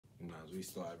we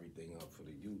start everything up for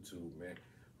the YouTube, man.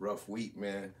 Rough week,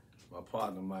 man. My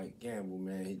partner, Mike Gamble,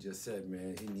 man, he just said,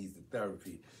 man, he needs the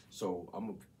therapy. So I'm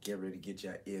going to get ready to get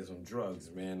y'all ears on drugs,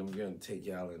 man. I'm going to take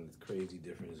y'all in a crazy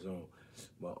different zone.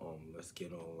 But let's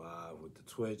get on live with the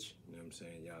Twitch. You know what I'm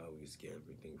saying? Y'all always get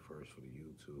everything first for the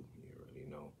YouTube. You already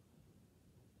know.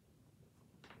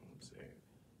 You know what I'm saying?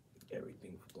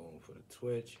 Everything going for the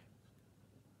Twitch.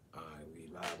 All right, we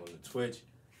live on the Twitch.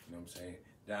 You know what I'm saying?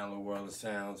 Download World of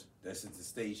Sounds. That's at the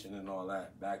station and all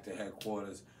that. Back to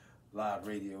headquarters. Live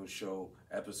radio show,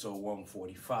 episode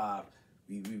 145.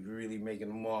 We really making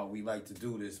them all. We like to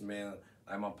do this, man.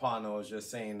 Like my partner was just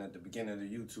saying at the beginning of the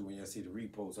YouTube, when you see the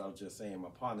repost, I was just saying my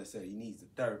partner said he needs the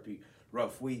therapy.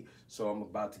 Rough week. So I'm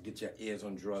about to get your ears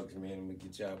on drugs, man. I'm gonna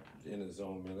get y'all in the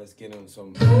zone, man. Let's get on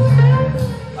some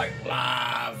like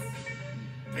live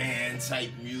band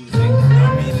type music. You know what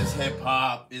I mean? It's hip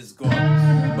hop, it's going. But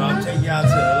I'm taking y'all to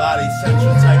a lot of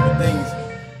essential type of things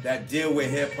that deal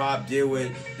with hip hop, deal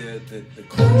with the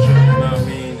culture, you know what I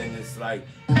mean? And it's like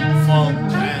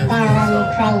funk, jazz,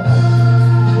 so.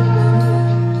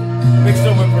 Mixed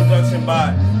up with production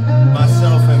by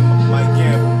myself and Mike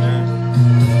Gamble, man.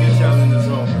 Let's get y'all in the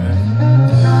zone, man.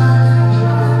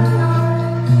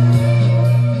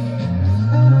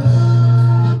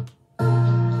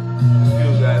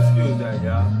 Excuse that,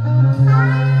 y'all.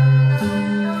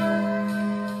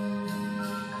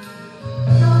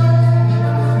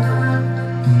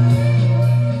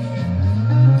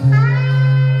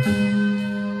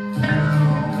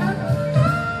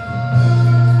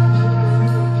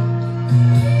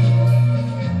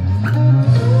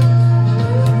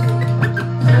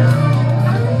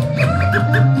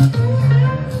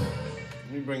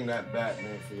 Bring that back,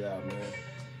 man, for y'all, man.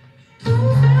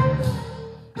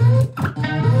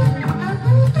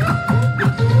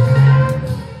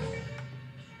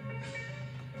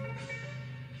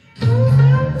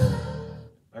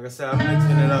 Like I said, I'm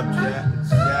mixing it up,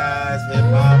 jazz, hip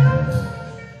hop,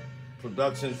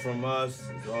 productions from us,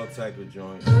 it's all type of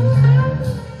joints.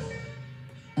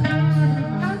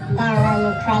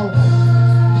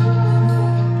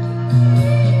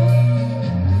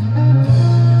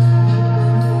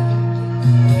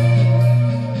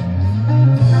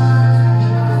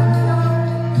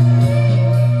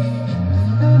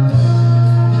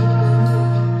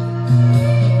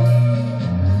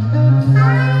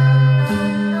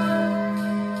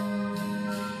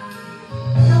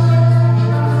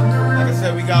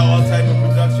 We got all type of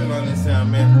production on this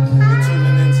sound, man. We're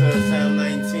tuning into Sound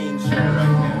 19 show right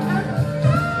now, man.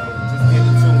 So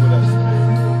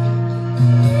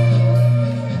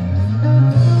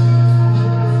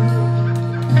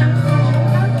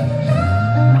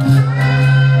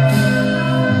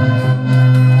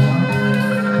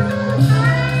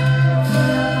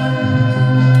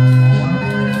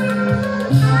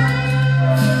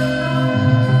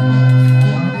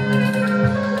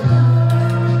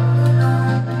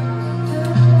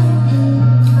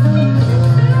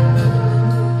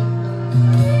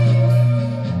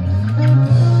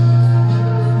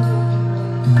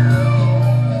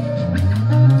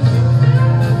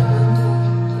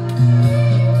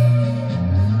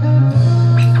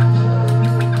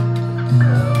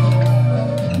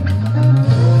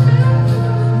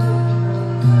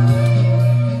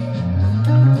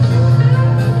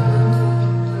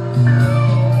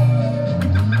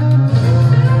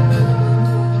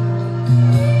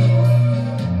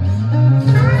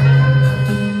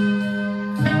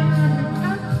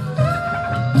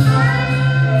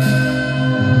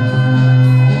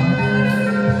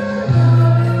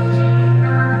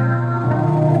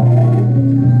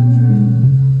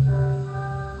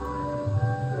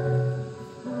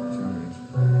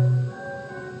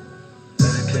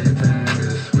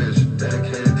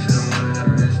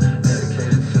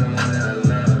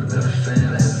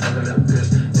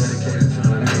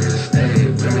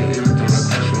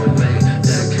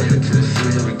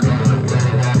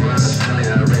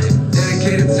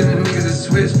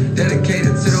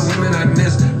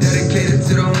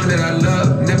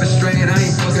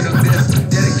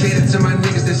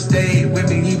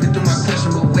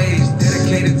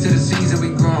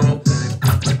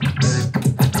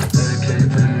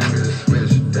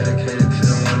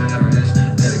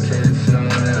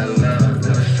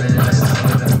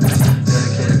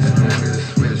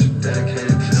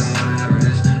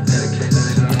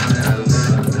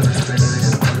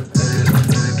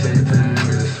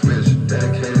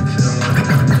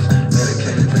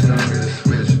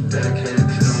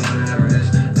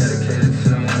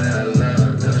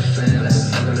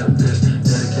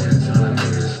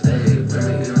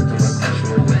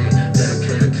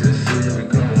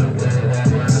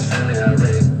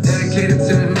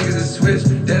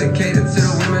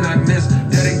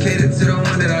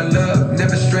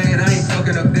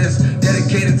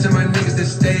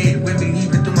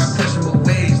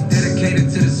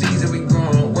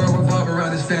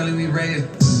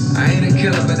I ain't a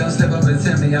killer, but don't step up and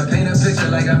tempt me. I paint a picture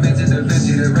like I meant to Da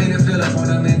Vinci. The rain and fill up on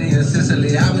them Indian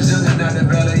Sicily. I was young and not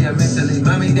developed yet mentally.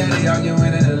 Mommy, daddy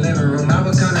arguing in the living room. I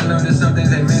would kind of learn that some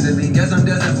things ain't meant to be. Guess I'm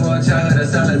destined for a childhood of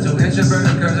solitude.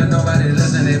 Introverted curves and nobody's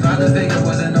listening. Father figure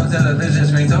wasn't no television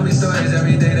screen. Told me stories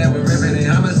every day that were riveting.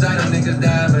 Homicidal niggas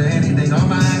die for anything. All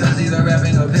my idols either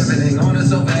rapping or pivoting. On the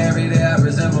sofa every day I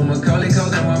resemble Macaulay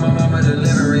Culkin while my mama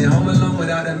delivering. Home alone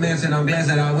without a mansion. I'm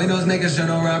glancing out windows, making sure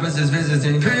no robbers is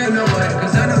visiting. Paranoid,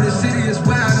 cause I know the city is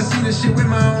wild. I see this shit with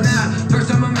my own eye. First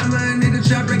time I remember a nigga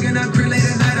trap breaking up crib late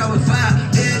at night. I was fire,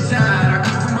 dead tired. I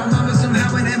come from my mama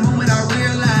somehow. In that moment I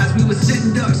realized we was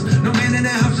sitting ducks. No man in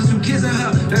that house, just some kids in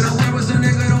her. That I wear was a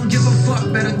nigga, don't give a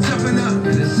fuck. Better toughen up.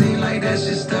 And it seem like that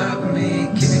shit stop me.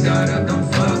 Keep your guard up, don't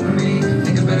fuck with me.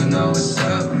 Nigga better know what's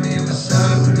up with me. What's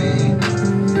up with me?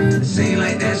 It seem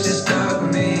like that shit stop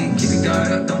with me. Keep your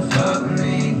guard up, don't fuck with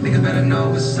me. Nigga better know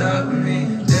what's up with me.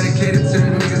 Dedicated to the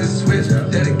niggas that switch.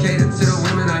 Dedicated to the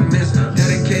women I miss.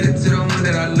 Dedicated to the one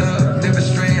that I love. Never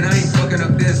straying, I ain't fucking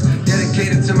up this.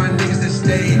 Dedicated to my niggas that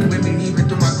stayed with me even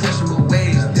through my questionable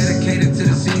ways. Dedicated to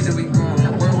the seeds that we grew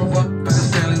on. World of the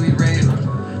family we raised.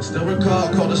 Still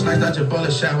recall coldest nights out your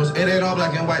bullet showers. It ain't all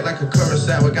black and white like a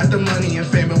Kurosawa. Got the money and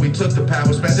fame and we took the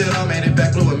power. Spent it all, made it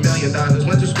back, blew $1 million.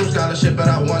 Went to school scholarship but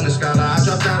I won the scholar. I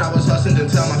dropped out, I was hustling,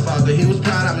 didn't tell my father. He was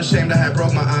proud, I'm ashamed I had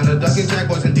broke my honor. Ducking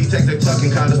jackboys and detective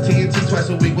tucking collars. TNT twice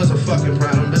a week was a fucking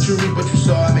problem. But you reap what you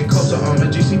saw, I made coats of armor.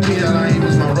 GCP LIE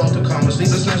was my road to karma.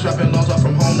 Sleepless nights dropping loans off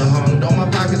from home to home. Though my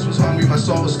pockets was hungry, my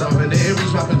soul was starving. They didn't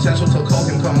reach my potential till coke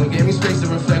and come. Gave me space to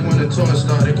reflect when the tour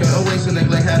started. Couldn't waste and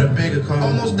neglect had a bigger call.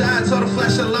 Almost died, saw the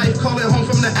flash of life. Call it home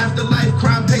from the afterlife.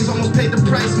 Crime pays, almost paid the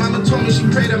price. Mama told me she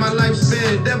prayed that my life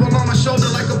spared. Devil on my shoulder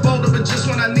like a boulder, but just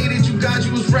when I needed you, God,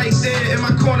 you was right there. In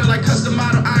my corner like custom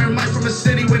model Iron Mike from a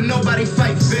city where nobody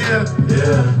fight fair.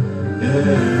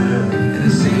 And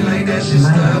it seem like that shit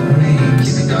stop with me.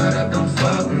 Keep your guard up, don't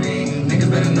fuck with me. Nigga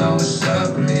better know what's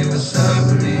up with me, what's up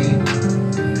with me.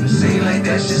 And it seem like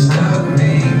that shit stop with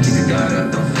me. Keep your guard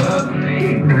up, don't fuck with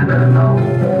me. Nigga better know.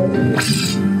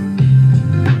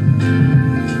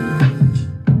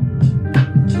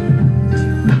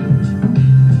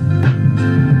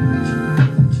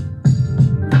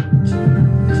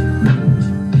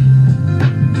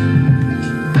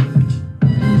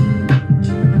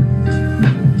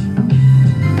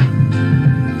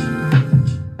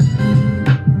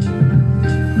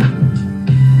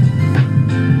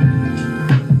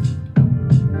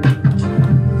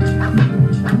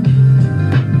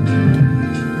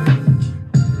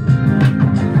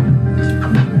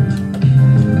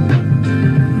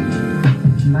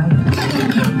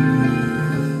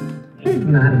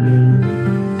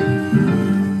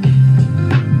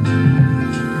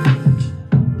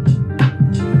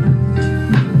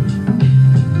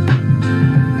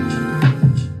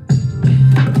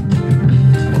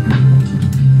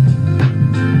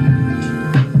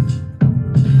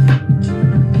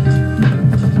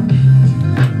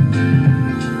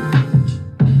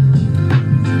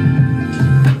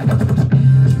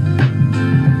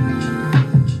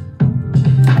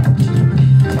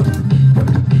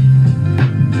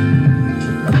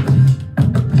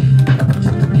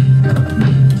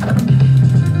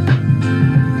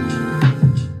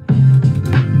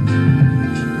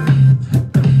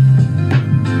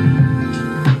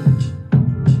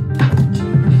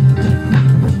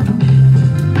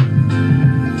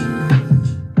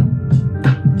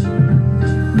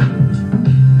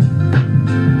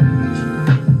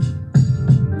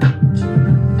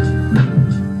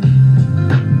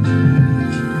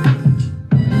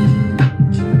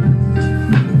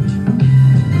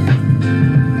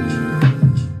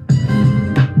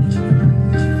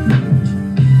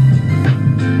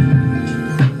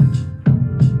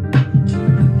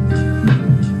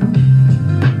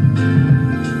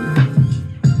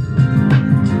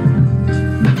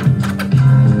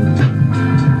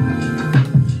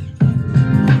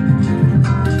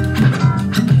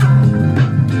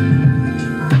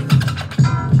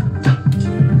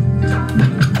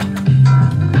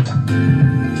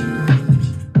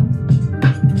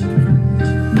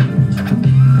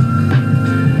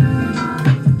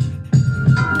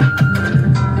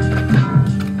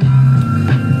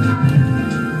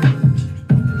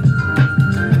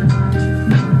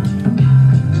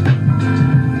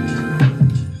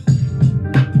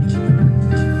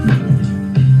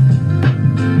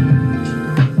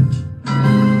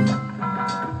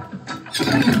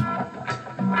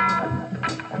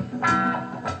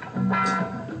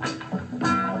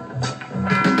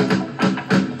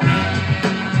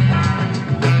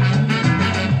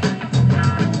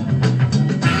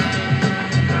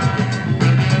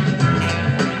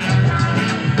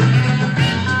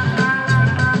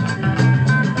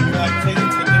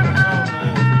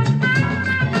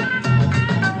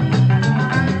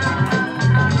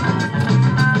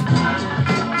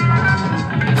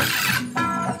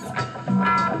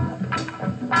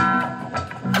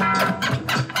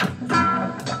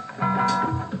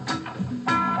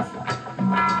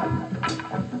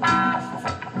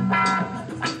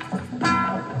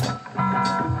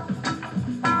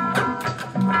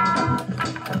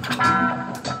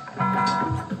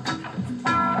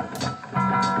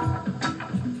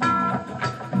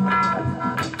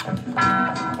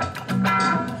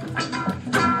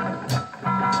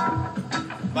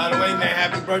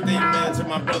 birthday, man, to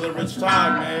my brother Rich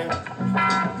Todd, man.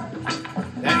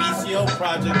 That ECO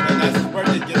project, man, that's his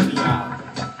birthday gift to y'all.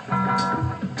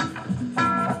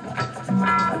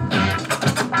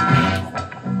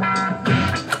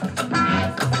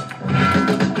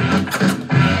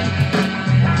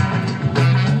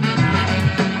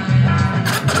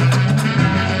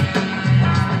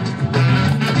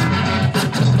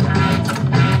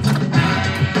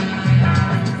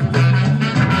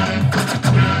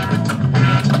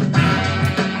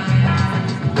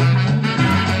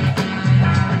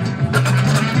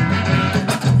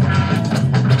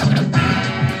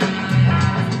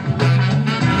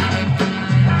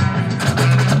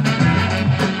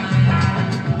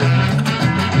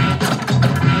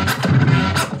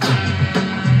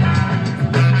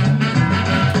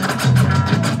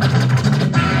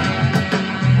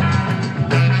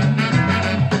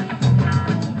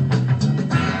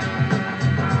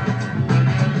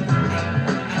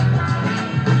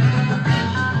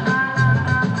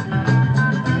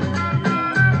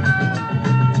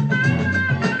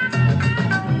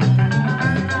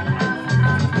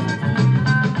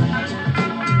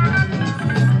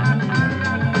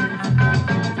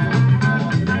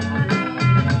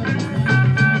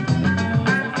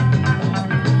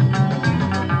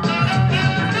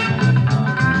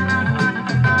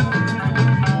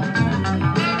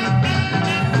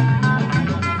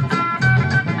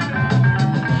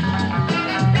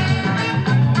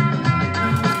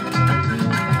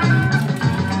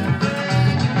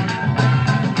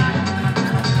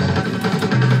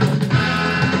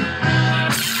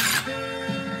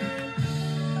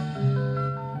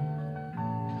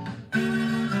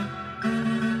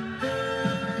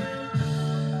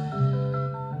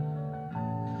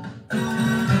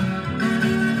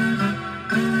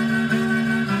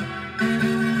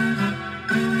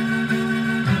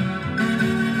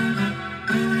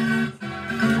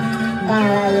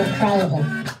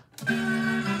 Crazy.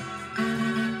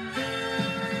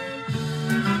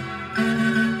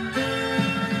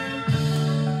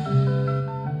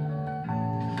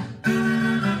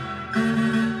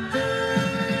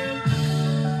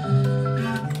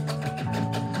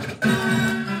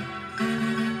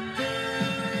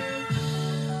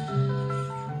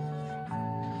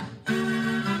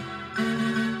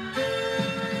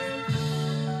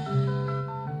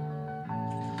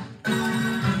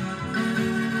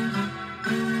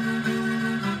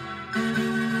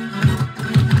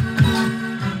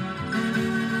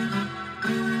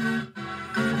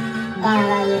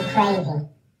 Download you crazy.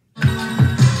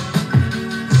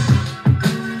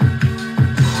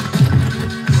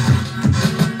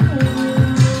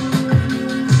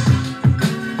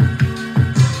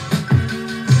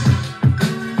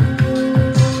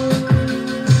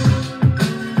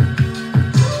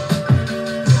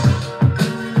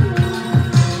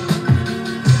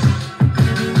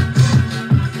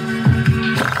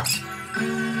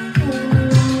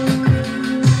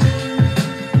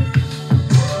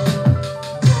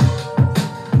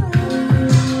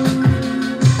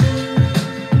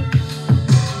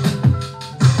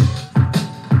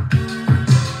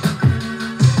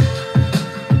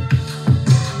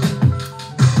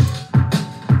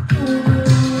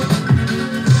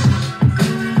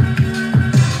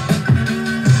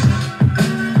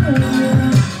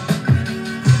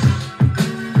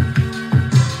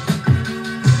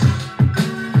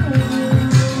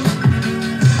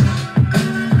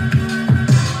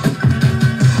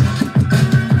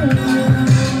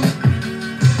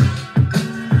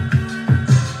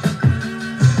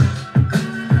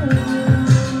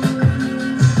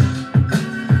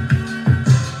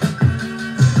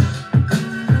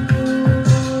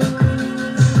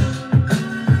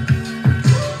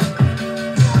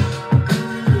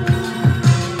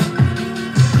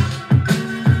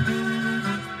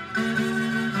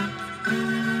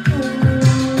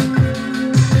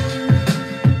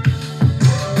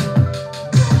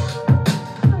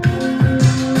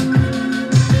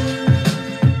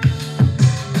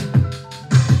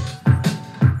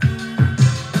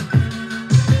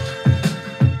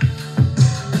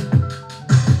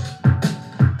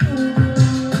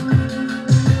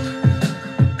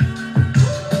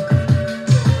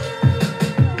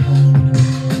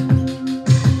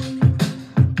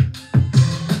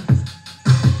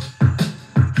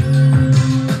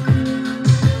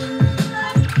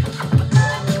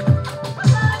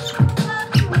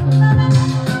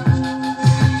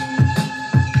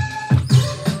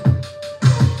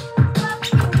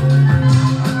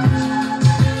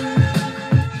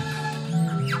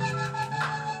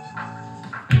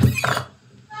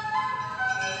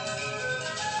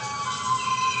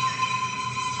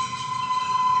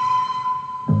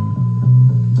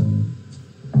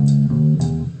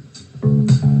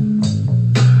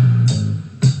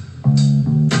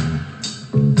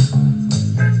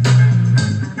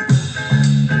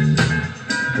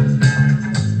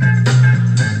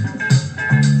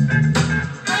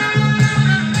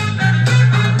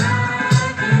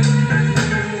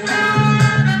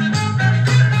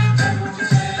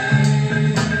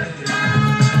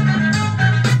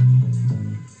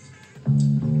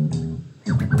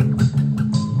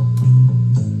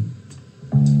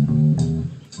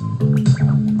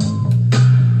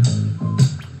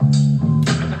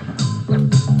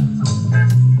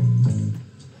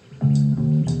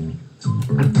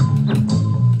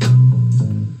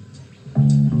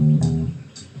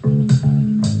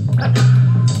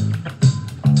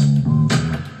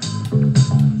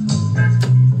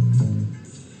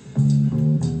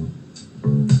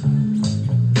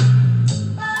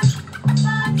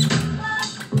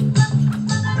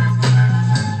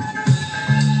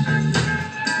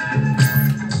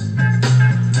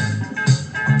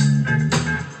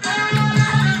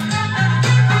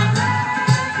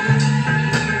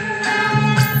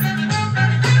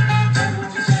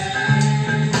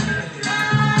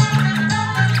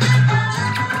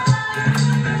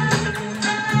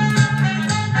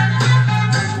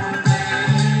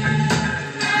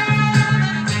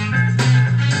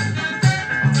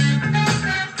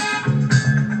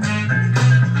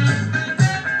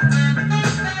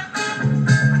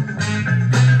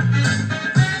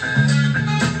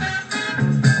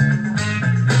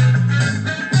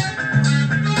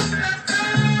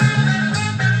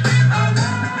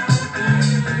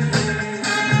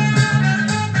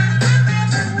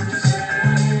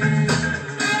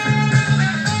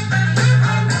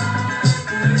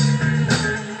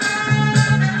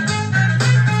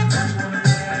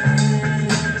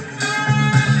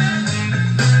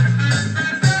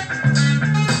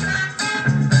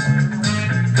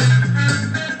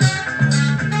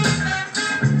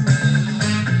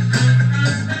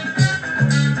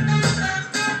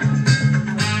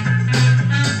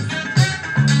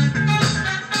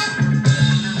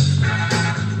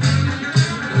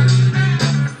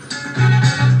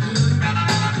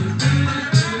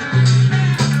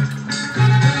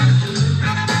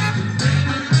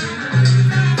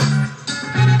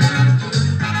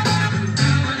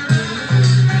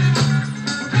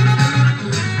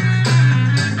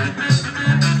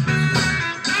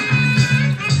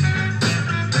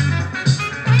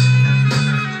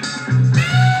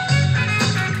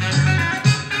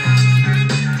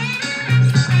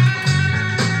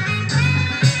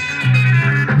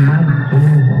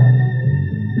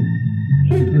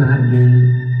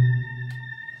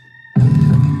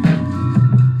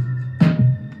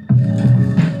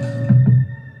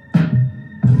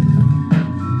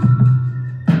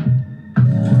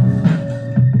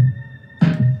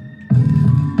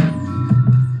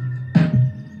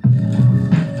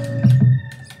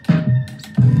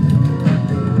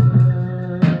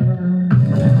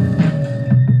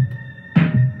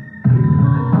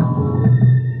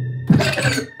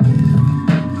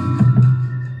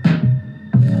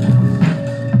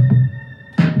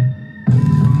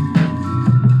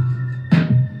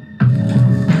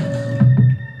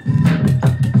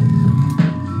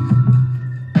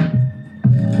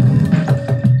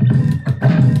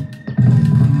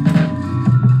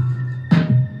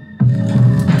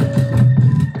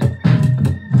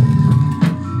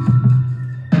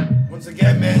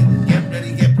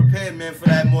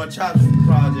 that More Chops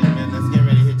project, man. Let's get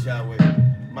ready to hit y'all with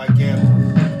Mike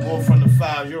Gamble. More from the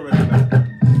five, you already know.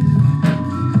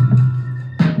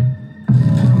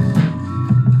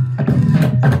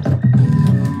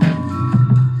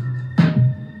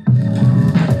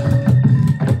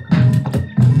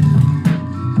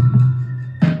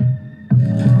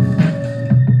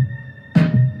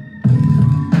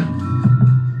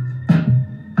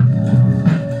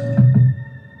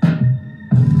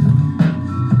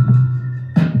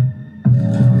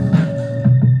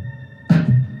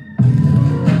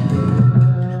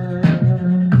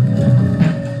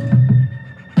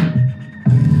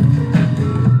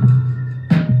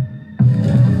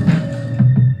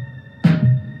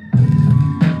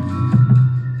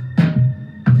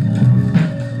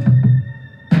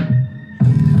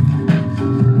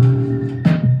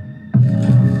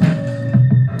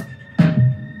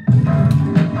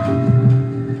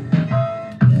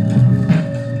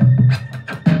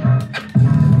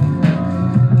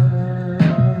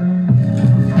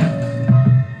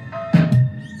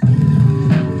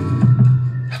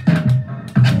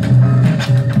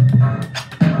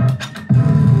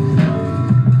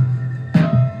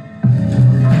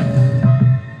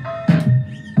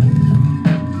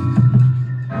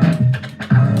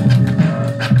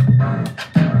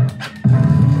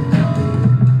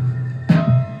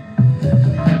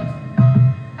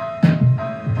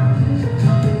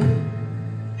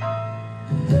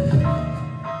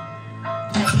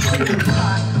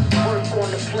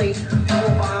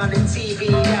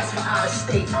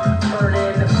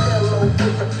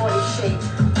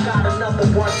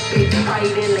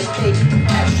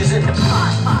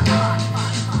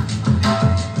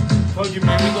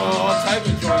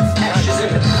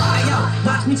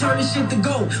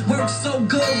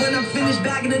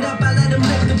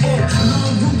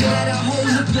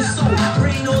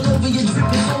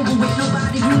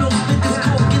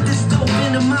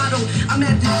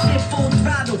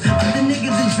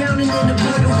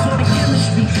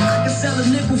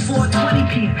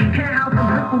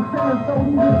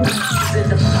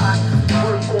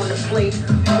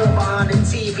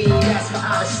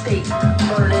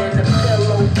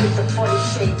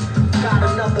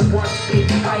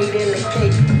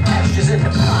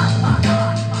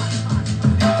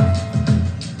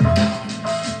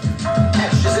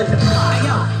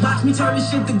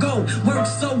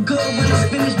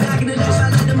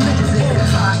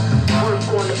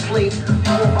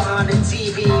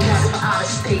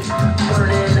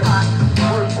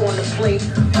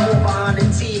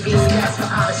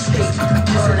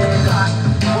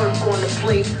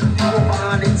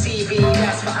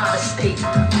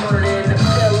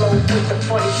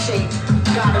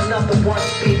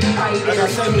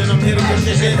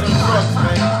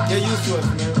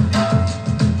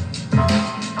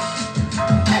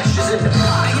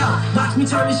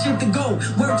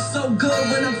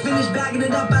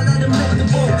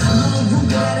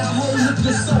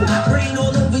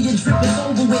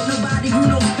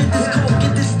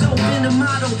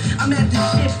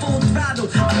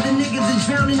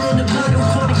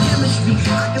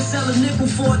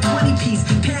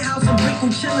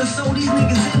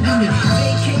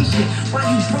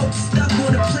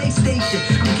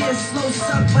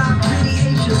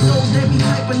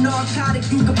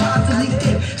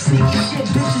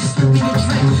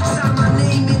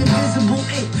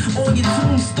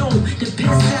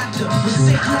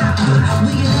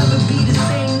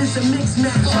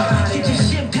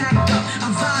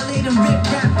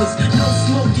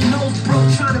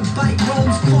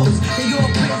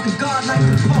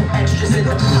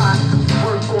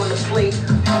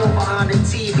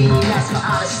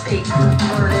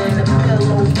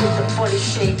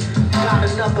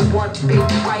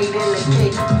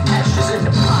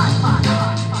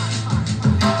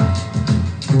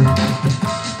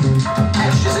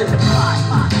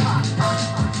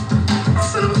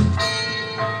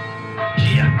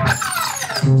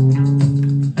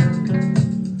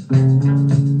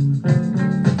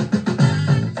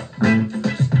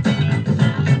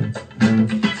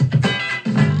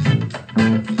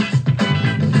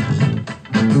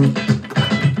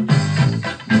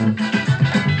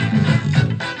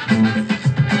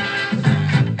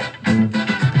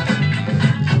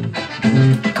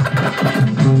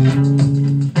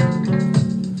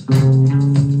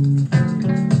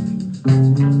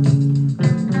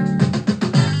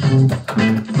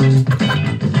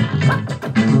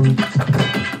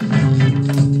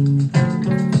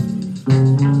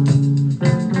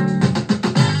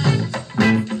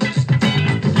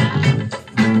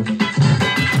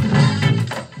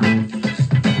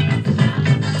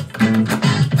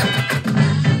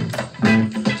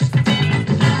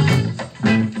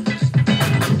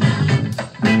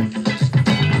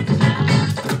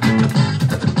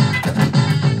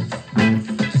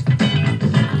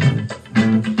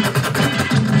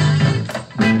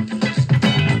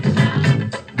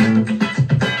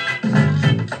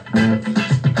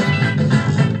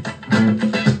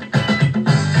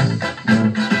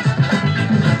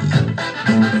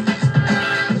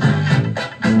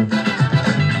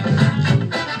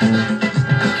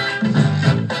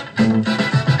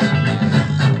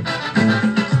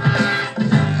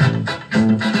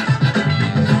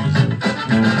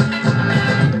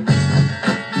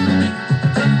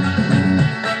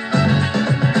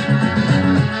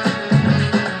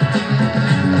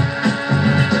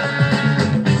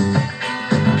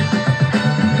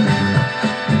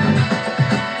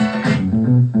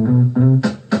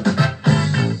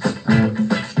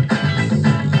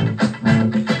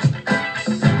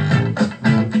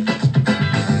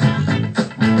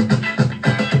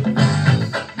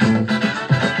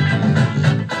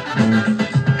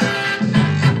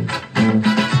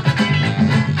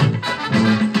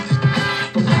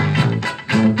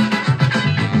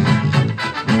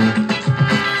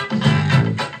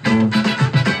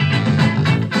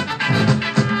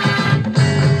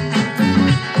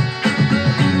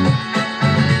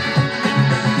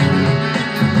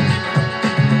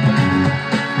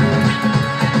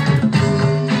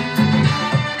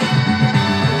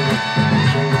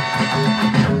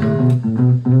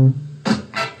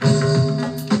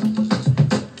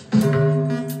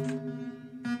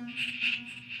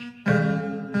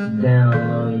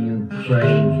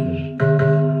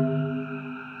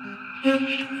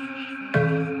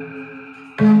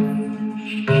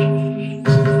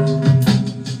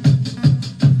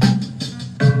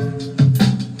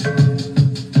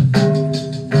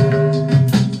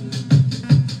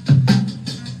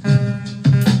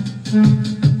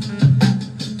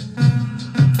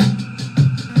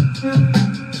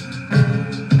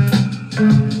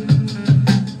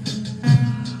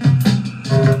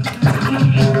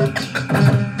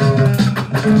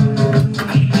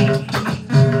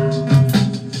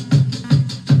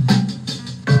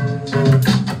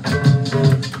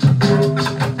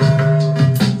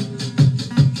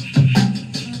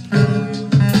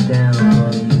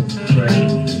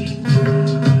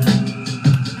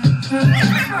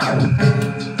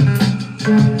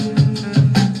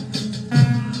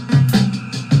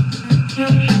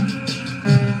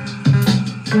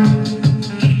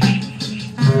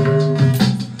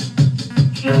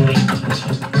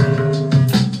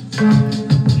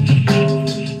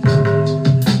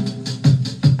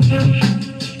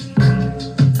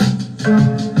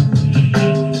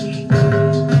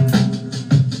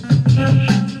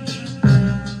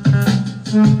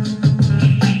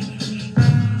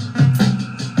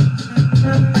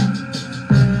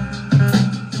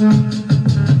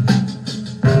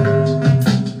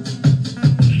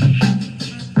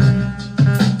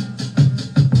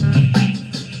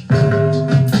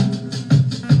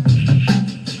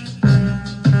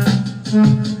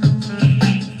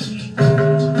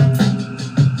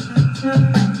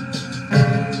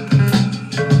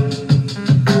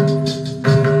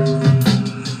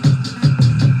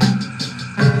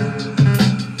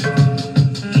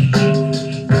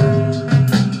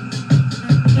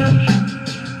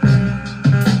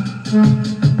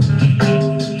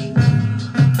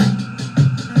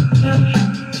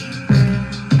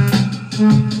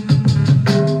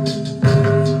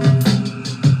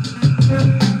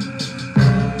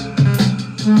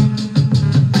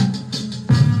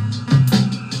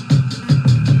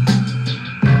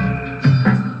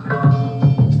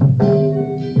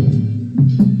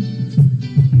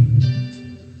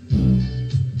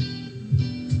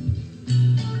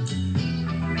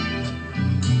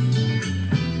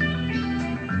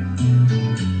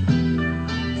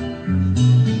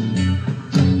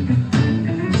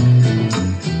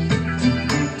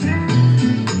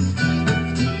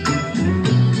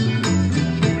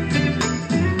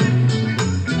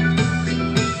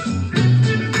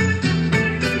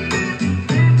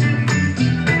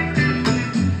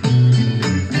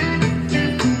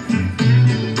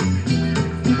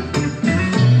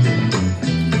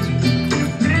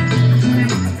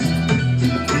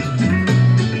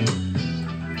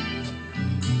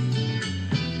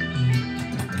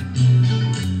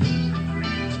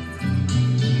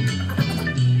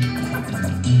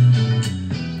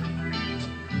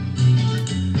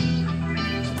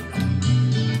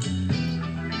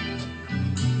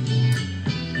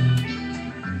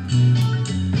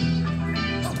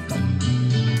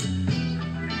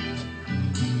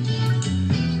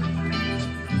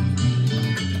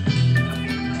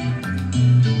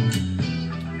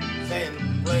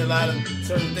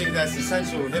 certain things that's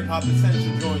essential, hip-hop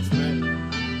essential joints, man.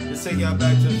 Just take y'all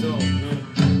back to the zone, man.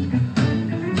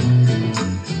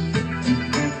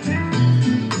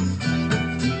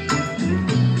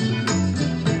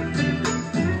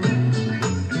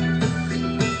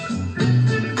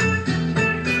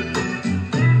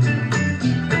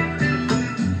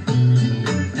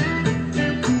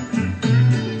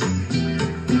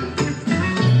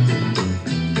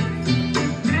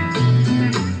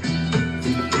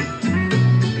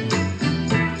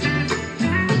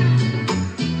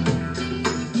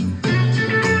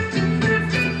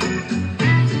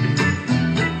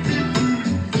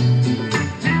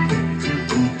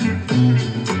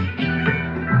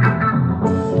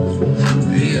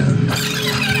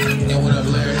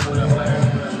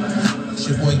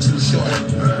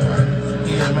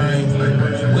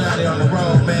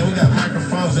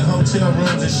 Hotel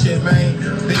rooms and shit, man.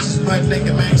 Bitches butt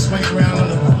naked, man. Swing around on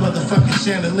the motherfucking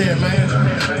chandelier, man.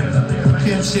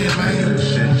 Pimp shit, man.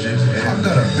 I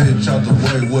got a bitch out the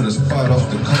way with a spot off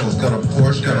the coast. Got a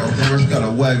Porsche, got a horse, got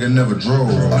a wagon, never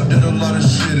drove. I did a lot of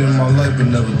shit in my life but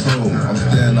never told. I'm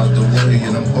staying out the way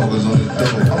and I'm focused on the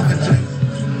dough.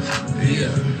 Yeah.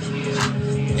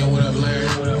 Yo, what up, Larry?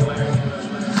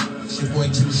 It's your boy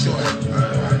Too Short.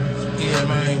 Yeah,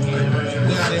 man.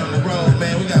 We out here on the road,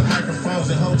 man. We got microphones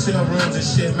and hotel rooms and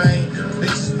shit, man.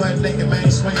 Bitches butt naked,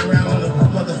 man. Swing around on the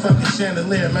motherfucking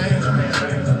chandelier, man.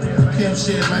 pimp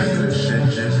shit, man.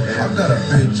 I got a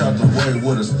bitch out the way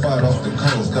with a spot off the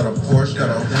coast. Got a Porsche, got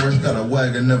a horse, got a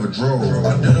wagon, never drove.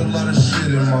 I did a lot of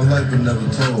shit in my life but never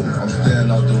told. I'm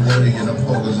staying out the way and I'm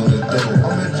focused on the dough.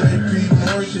 I'm at JP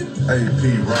Morgan, AP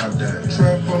Rob that.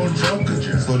 Trap on Joker,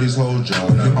 for these whole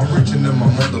jobs. I'm reaching in my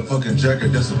motherfucking jacket,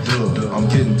 that's a plug. I'm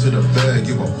getting to the bag,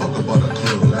 give a fuck about the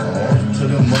club. To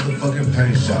the motherfucking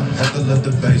paint shop, have to let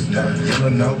the bass knock.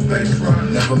 Yelling out bass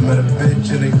run. Never met a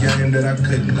bitch in a game that I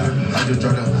couldn't knock. I just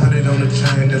dropped 100 on the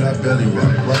chain that I belly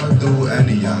rock. Ride through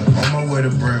Antioch, on my way to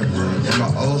Brentwood. In my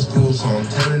old school, so I'm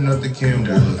turning up the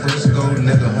Kenwood. Frisco,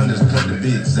 nigga, hunters cut to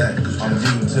be exact. I'm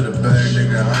getting to the bag,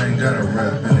 nigga, I ain't got a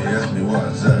rap. And they ask me why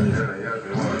is that?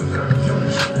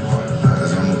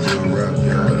 Cause I'm a good rap,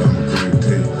 yeah, but I'm a great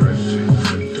kid.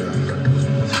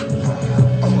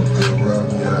 I'm a good rap,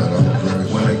 yeah, but I'm a great.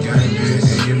 When the gang get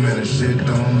in you, man, the shit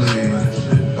don't leave.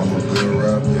 I'm a good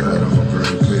rap, yeah, but I'm a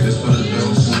great kid. This for the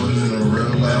dope boys and the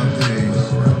real live pigs.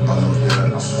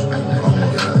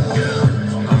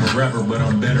 I'm a rapper, but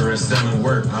I'm better at selling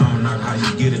work. I don't knock how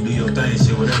you get it, do your thing,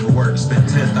 shit, whatever works. Spent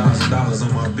 $10,000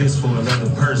 on my bitch for a leather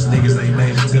purse. Niggas ain't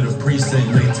made it to the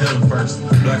precinct, they tell them first.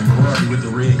 Black Ferrari with the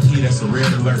red key, that's a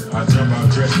red alert. I jump out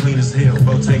dressed clean as hell,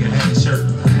 both taking hat and shirt.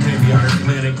 Can't be out here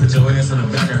playing, they put your ass on the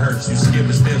back, it hurts. You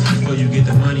skipping steps before you get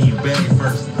the money, you bag it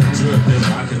first. Drug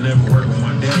dealer, I could never work when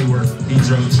my daddy worked. He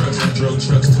drove trucks, I drove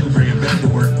trucks too, bringing back to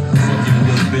work. Fucking a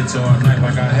little bitch all night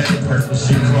like I had a purpose.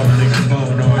 She calling nigga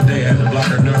phone all day, had to block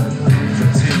her number. For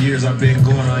 10 years I've been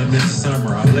going, I ain't missed the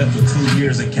summer. I left for 2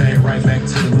 years and came right back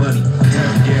to the money.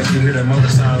 Tap gas, you hear that motor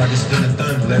sound like it's spinning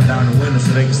thunder. Let down the window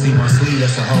so they can see my sleeve,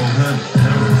 that's a whole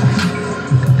 $100.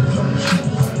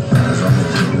 I'm a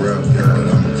good rap, yeah, but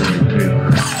I'm a great kid.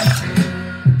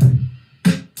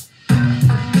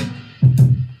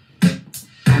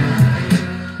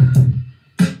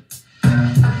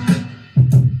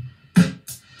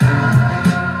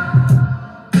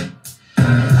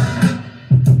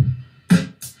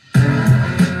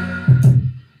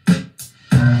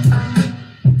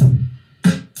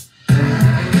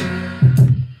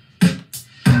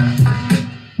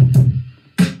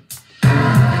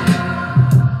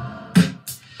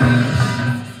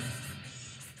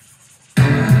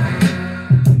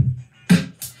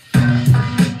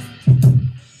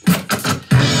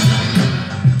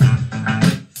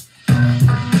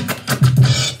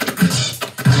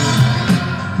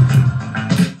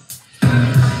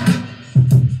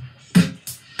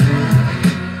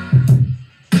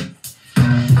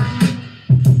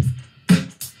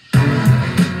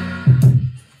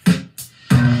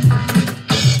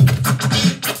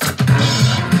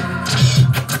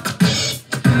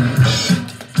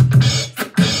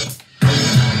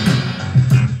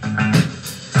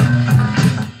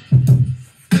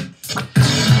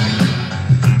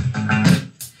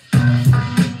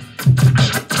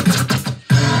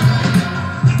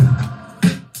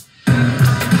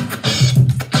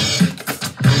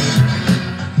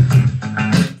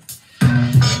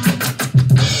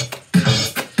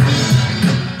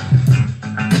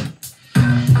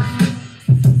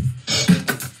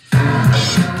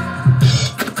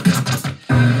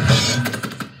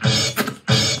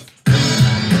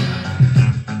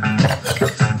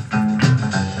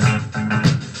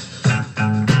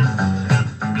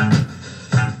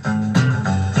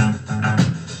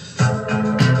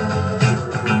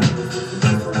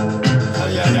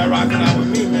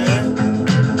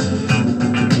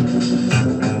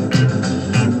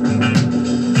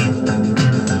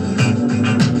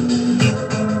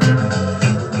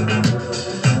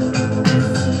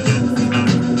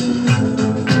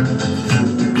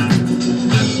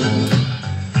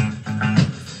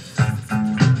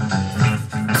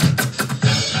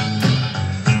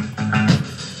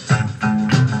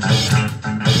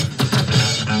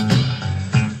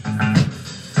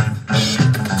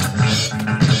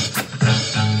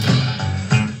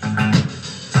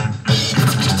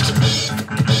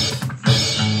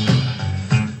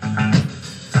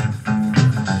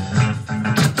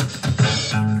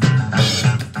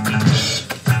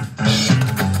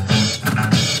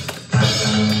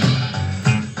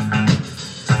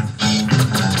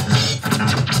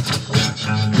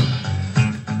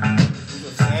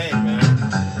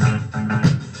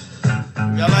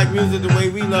 music the way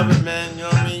we love it, man. You know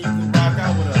what I mean? You can rock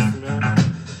out with us, man.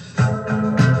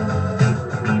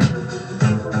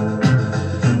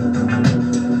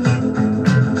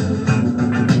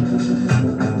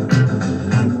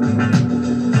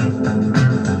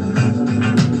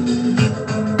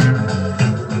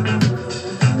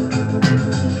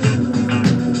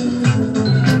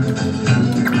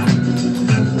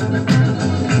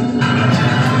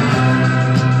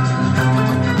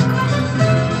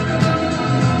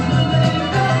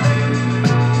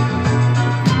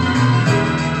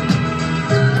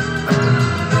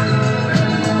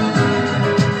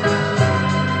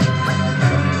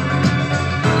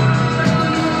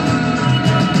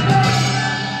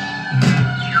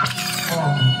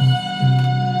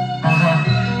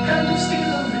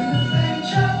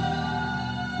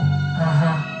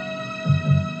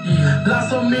 Lost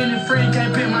so many friends,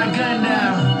 can't put my gun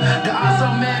down. The odds so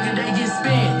mad that they get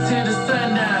spent till the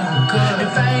sundown.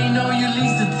 If I ain't know you at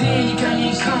least a 10, you can't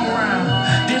even come around.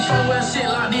 This 4L shit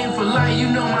locked in for life, you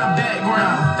know my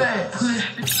background.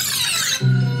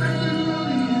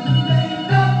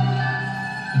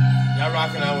 Y'all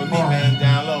rocking out with me, man.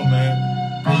 Down low, man.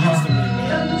 Get used to me,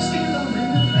 man.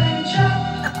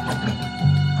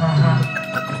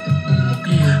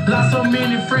 Yeah. Lost so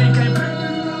many friends, can't put.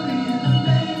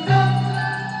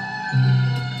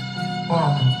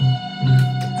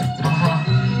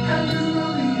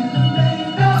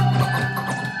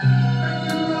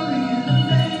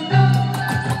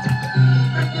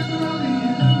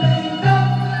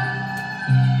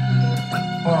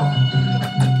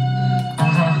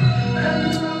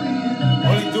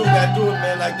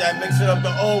 Like that, mix it up the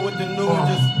old with the new and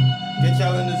just get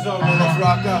y'all in the zone, man. Let's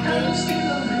rock out, man.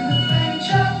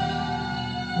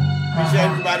 Appreciate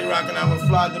everybody rocking out with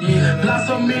Fly Demeanor. Lost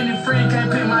so many friends, can't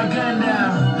put my gun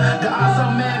down. The odds so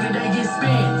mad that they get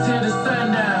spent till the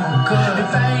sundown.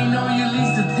 If I ain't know you at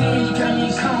least a 10, you can't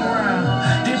even come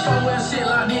around. This 4L shit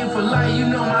locked in for life, you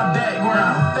know my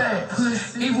background.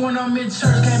 Even when I'm in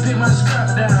church, can't put my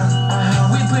strap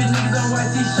down. We put niggas on white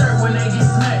t-shirt when they get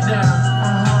smacked down.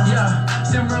 Yeah.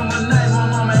 Them rumor nights, my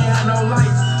mama ain't had no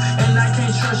lights. And I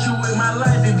can't trust you with my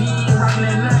life if you ain't rockin'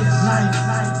 that night.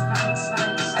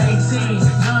 18,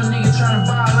 young nigga tryna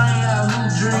ball, I ain't have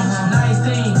hoop dreams.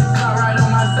 19, got right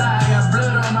on my side, got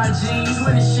blood on my jeans.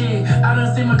 20 shit, I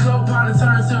done seen my club partner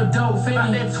turn to a dope fiend.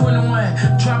 Out that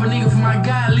 21, drop a nigga for my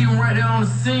guy, leave him right there on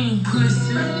the scene.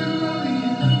 Pussy.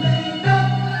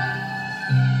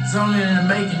 It's only in the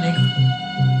making, nigga.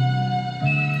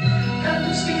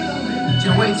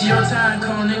 Just wait till your time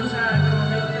come, nigga.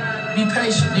 Be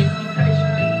patient, nigga.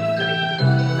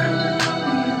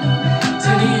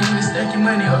 Till the end, nigga, stack your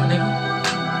money up, nigga.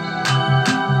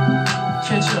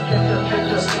 Catch up.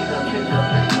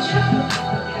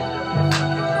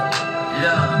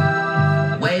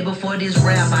 Look, way before this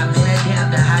rap, I've been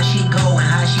adapted. How she go and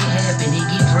how she happen, it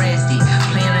get drastic.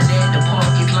 Planet at the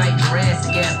park is like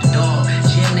Jurassic after dark.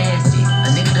 Gymnastic, a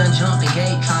nigga done jumped the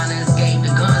gate trying to escape the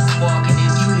gun sparking.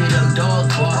 If you hear them dogs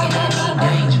barking, that ain't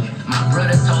danger. My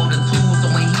brother told the tool,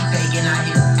 so when he taking out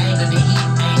his anger, then he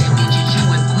ain't it, bitch, you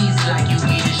and squeeze it like you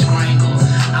get a strangle.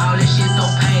 All this shit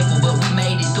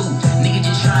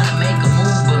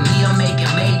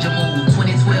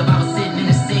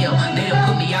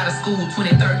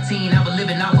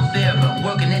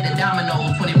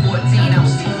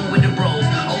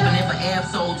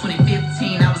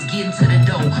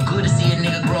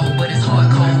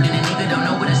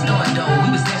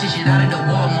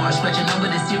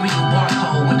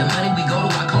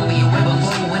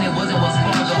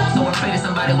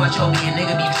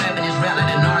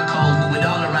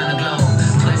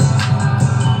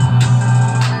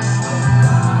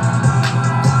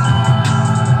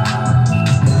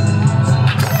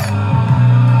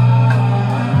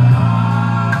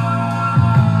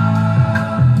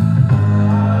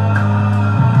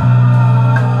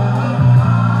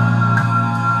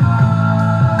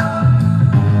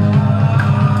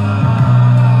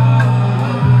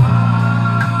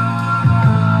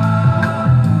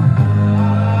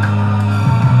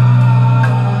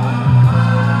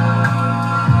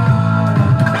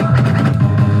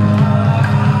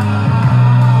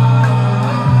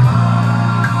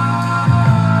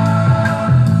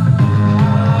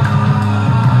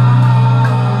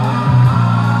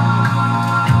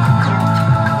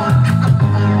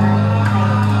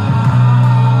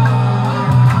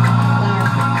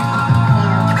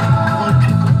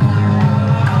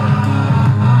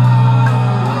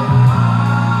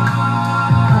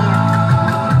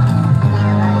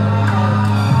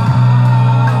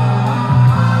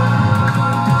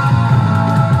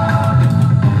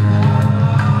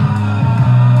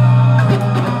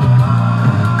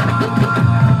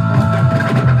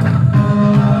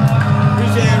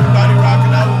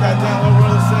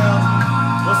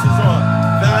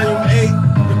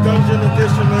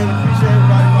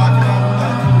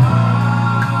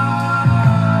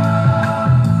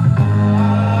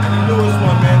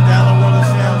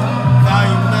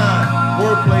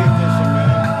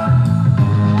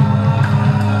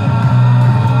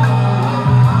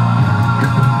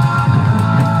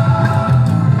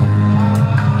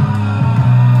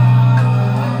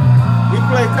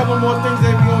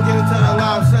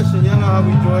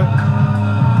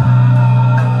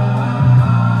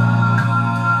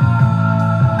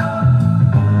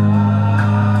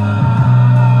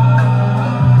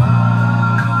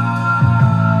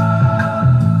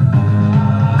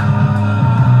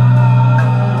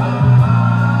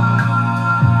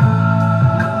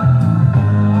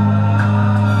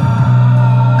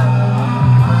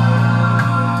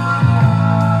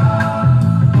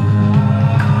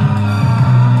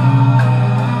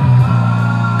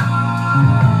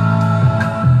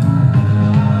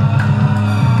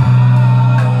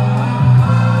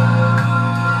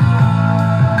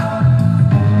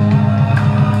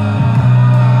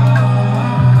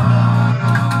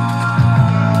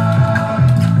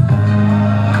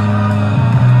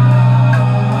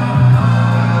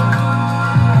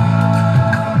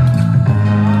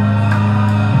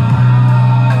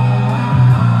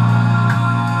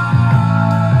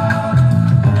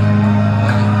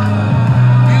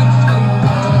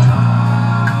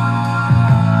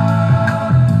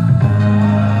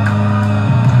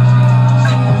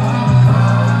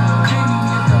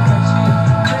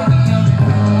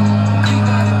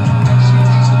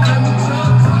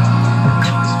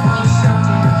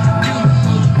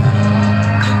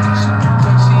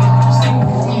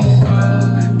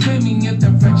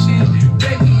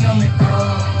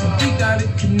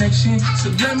so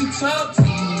let me talk to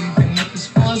you, even if it's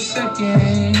for a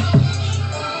second.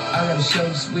 I gotta show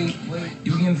you sweet,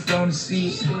 you getting flown to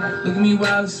see. Look at me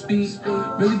while I speak,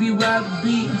 really be wild to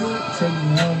beat. Take you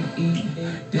home to eat,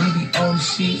 then be on the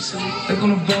sheets. Look on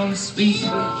the bone sweet,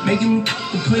 making me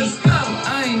complete.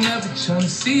 I ain't never tryna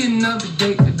see another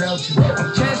date without you.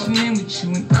 I'm cashing in with you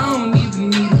and I don't even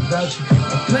need about you.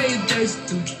 I play it days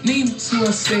through, need me to,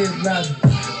 I say it louder.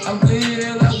 I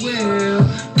will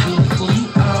do it for you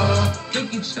all.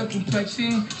 Look at your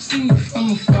complexion, see you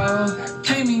from afar.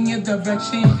 Came in your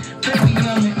direction, baby,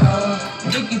 I'm in awe.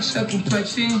 Look at your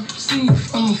complexion, see you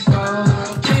from afar.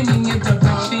 Came in your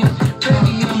direction,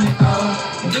 baby, I'm in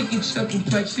awe. Look at your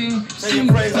complexion, see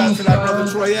you from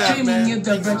afar. Came in your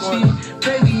direction,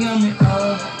 baby, I'm in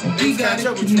awe. And we got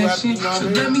a connection, so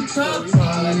let me talk to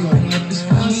you, even if it's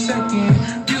for a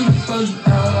second. Beautiful you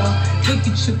are. Look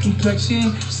at your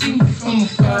complexion, see me from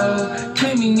afar.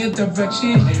 Came in your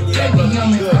direction, baby,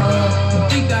 I'm in awe.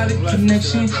 And we got a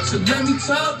connection, so let me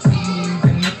talk to you,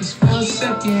 even if it's for a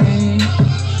second.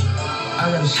 I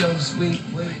gotta show you sweet,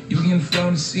 you getting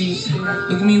flown to see.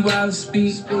 Look at me while I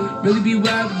speak, really be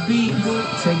wild to beat.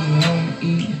 Take you home to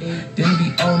eat, then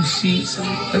be on the sheets.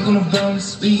 Look on the bone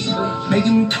sweet,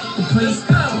 making me complete.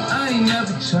 I ain't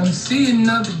never tryna see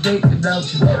another date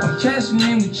without you. I'm cashing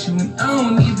in with you and I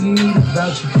don't even need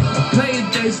about you. I play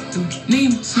it days through,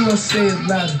 need me to, I say it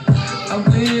louder. I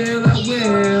will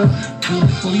do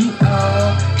it for you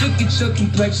all. Look at your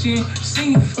complexion,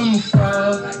 see you from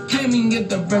afar. Came in your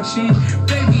direction,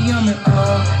 baby, I'm in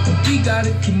awe. And we got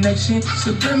a connection,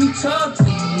 so let me talk to you,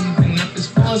 even if it's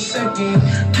for a second.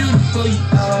 Beautiful you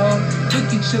are.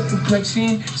 Look at your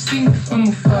complexion, see you from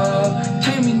afar.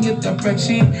 Came in your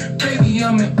direction, baby,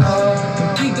 I'm in awe.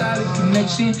 And we got a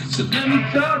connection, so let me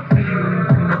talk to you,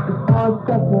 even if it's for a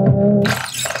second.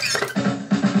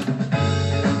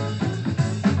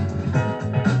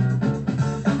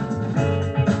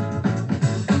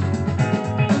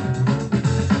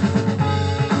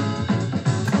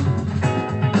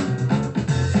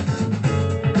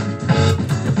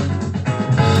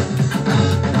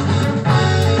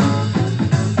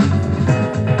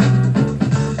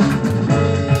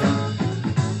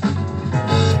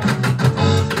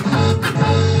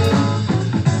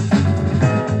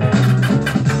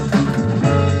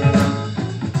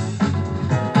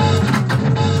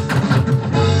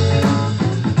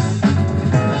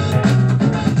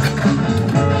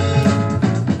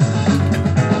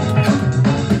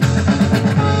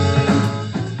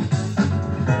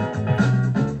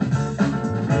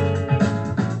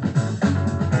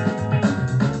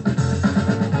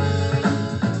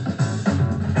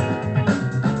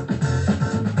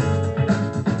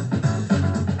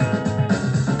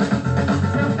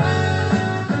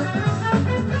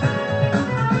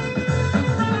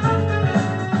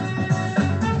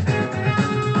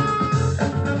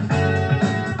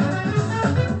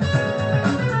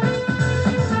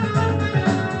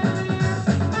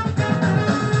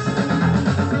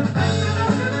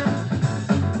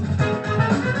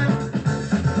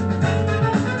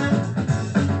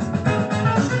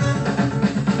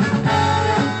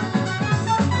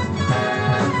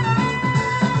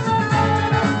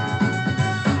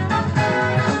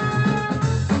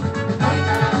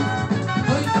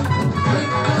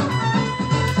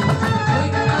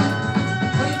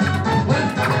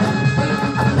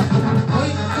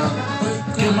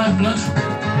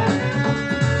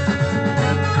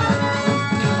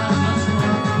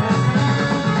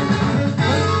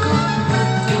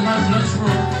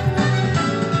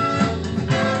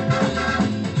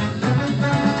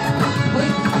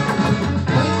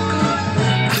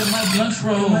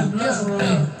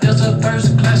 There's a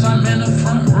first class, I'm in the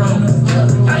front row.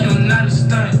 I am not a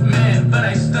stunt man, but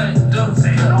I stunt dope.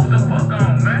 Say, hold the fuck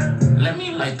on, man. Let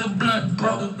me light the blunt,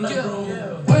 bro.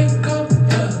 Wake up,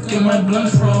 get my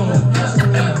blunt roll.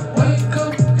 Wake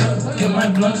up, get my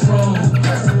blunt roll.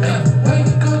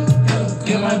 Wake up,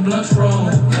 get my blunt roll.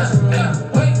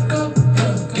 Wake up,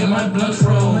 get my blunt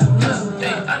roll.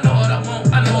 I know what I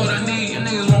want, I know what I need. You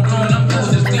niggas won't come and I'm cool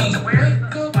with this beat.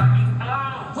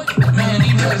 Man,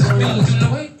 these niggas beans, you know.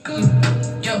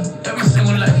 Yo, every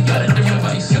single life got a different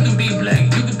vice. You can be black,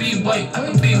 you can be white, I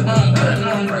can be wrong, but I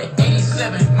know I'm right.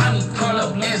 87, money, call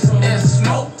up, SS,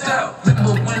 smoked out.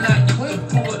 Remember when I used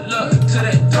to pull up to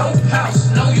that dope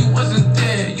house? No, you wasn't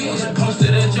there, you was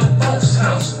posted at your folks'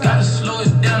 house. Gotta slow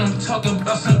it down, I'm talking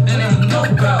about something I don't know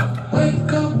about.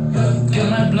 Wake up, get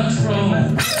my blunt roll.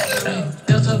 Hey,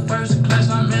 there's a first class,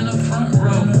 I'm in the front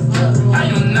row. I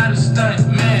am not a stunt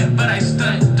man, but I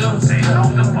stunt dope. Say,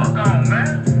 hold the fuck on,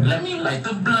 man. Let me light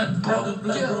the blunt, bro.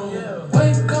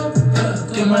 Wake up,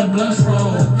 get my blunt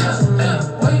roll.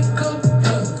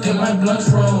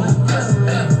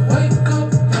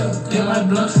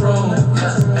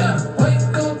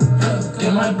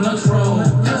 my blunts roll.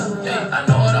 Hey, I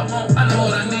know what I want, I know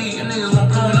what I need. You niggas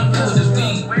won't blow and I'm good as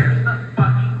weed. Where's the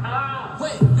fucking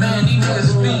flow? Man, these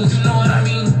niggas fiends, you know what I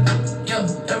mean? Yo,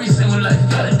 every single life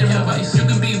got a different vice. You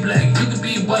can be black, you can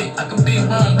be white, I can be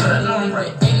wrong, but I know I'm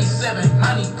right. 87,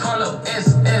 Monte Carlo,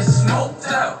 SS, smoked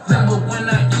out. Remember when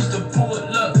I used to pull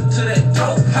up to that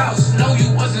dope house? No,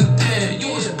 you wasn't there,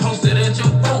 you was posted at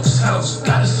your folks' house.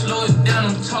 Gotta slow it down,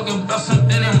 I'm talking about something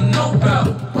they don't know about.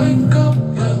 Wake up,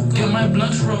 get my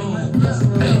blunts roll.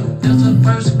 Hey, there's a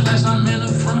first class, I'm in the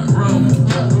front row.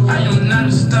 I am not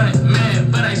a stunt man,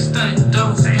 but I stunt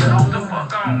though. Say hold the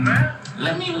fuck on, man.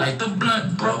 Let me light the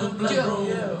blunt, bro.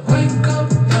 Wake up,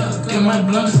 get my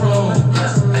blunts roll.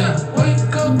 Hey,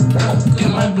 wake up,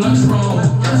 get my blunts roll.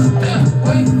 Hey,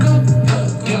 wake up,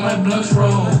 get my blunts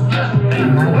roll. Hey,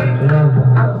 wake up,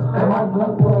 get my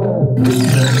blunts roll.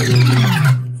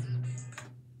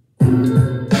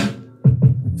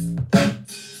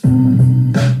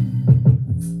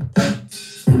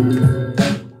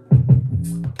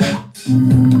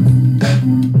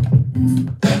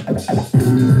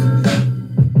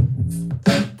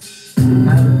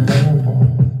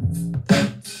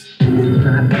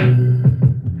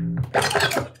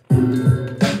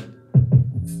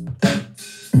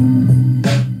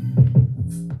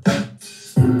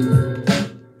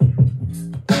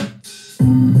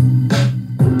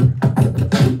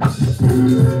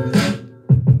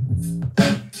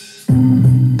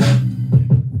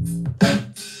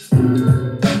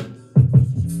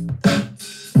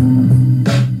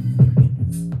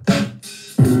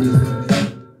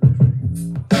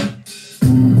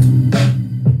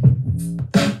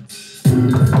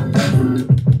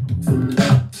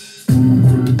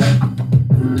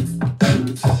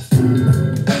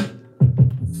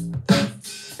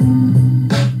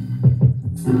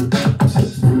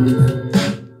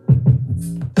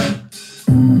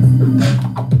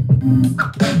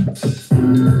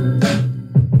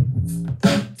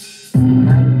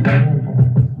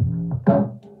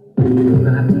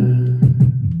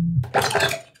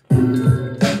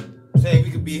 Say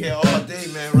we could be here all day,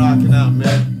 man, rocking out,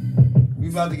 man. We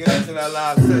about to get into that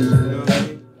live session, you know what I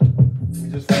mean? We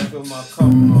just fulfill my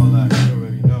cup and all that, you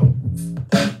already know.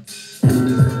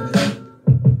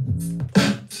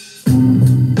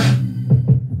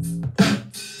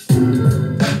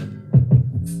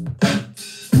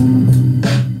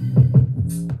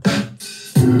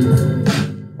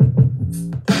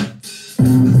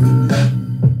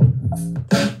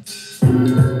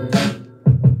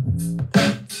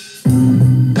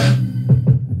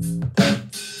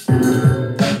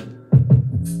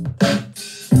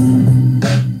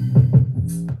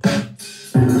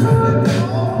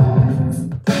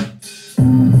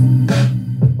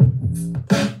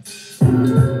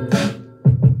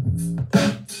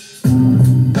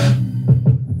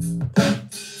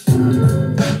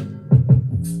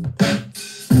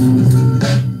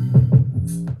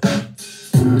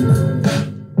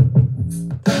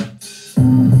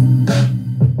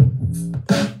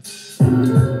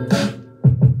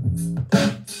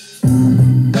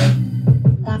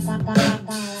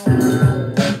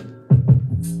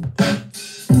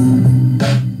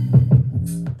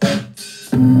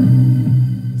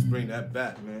 Let's bring that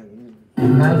back, man.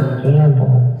 My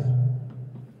candles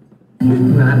should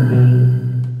not be.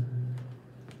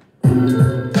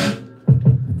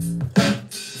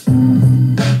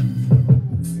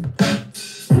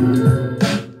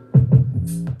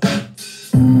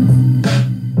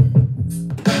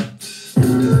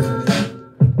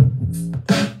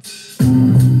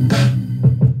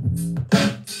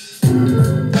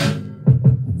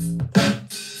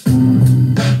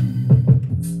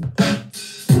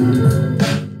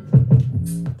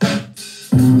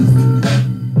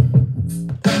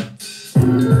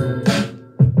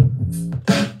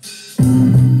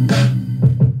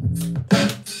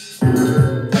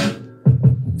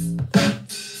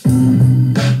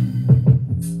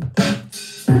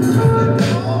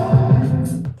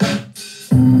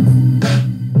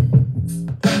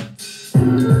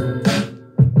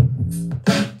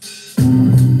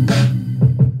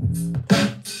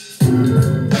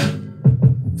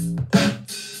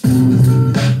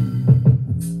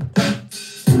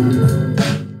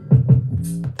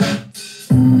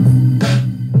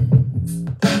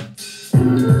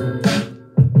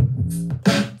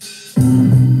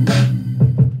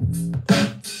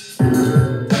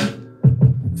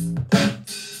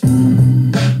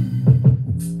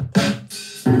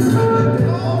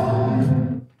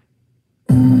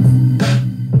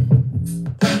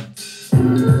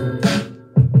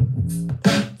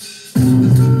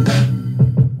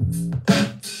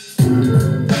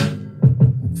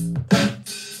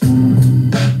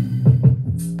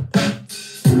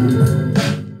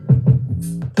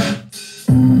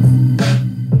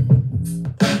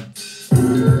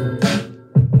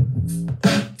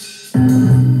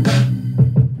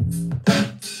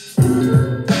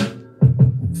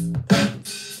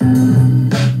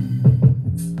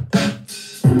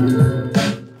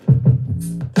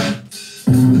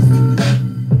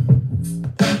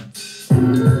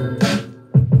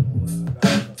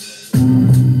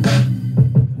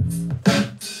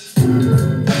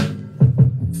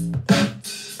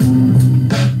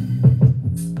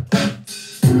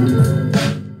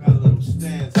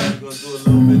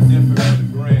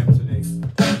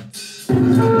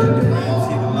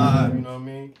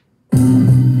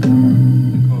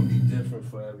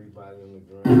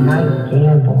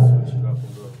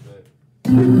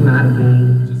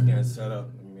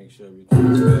 sure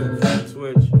everything's good for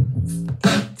Twitch.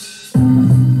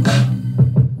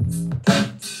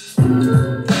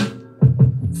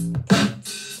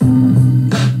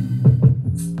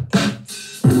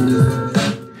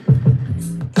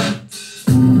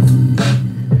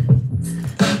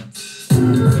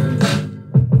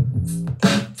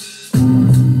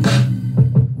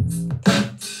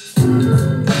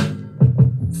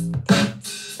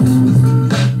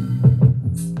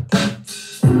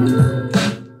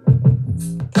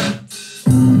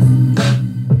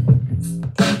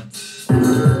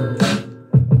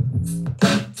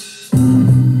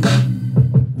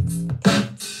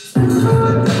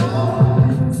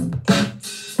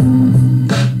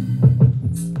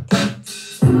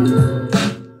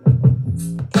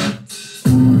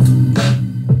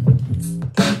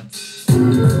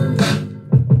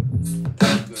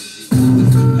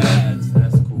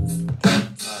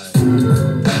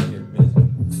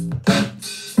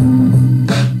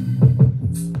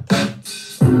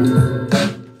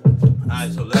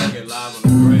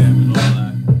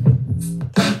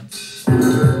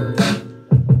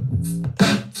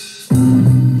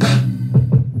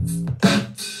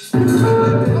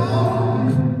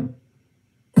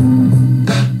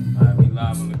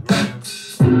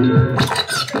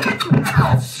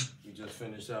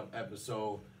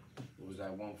 Episode, it was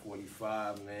at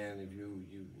 1:45, man. If you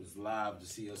was live to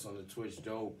see us on the Twitch,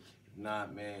 dope. If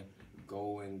not, man,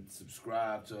 go and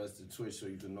subscribe to us to Twitch so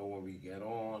you can know when we get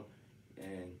on,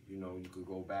 and you know you could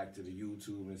go back to the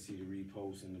YouTube and see the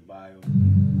repost in the bio.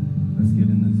 Let's get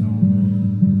in the zone,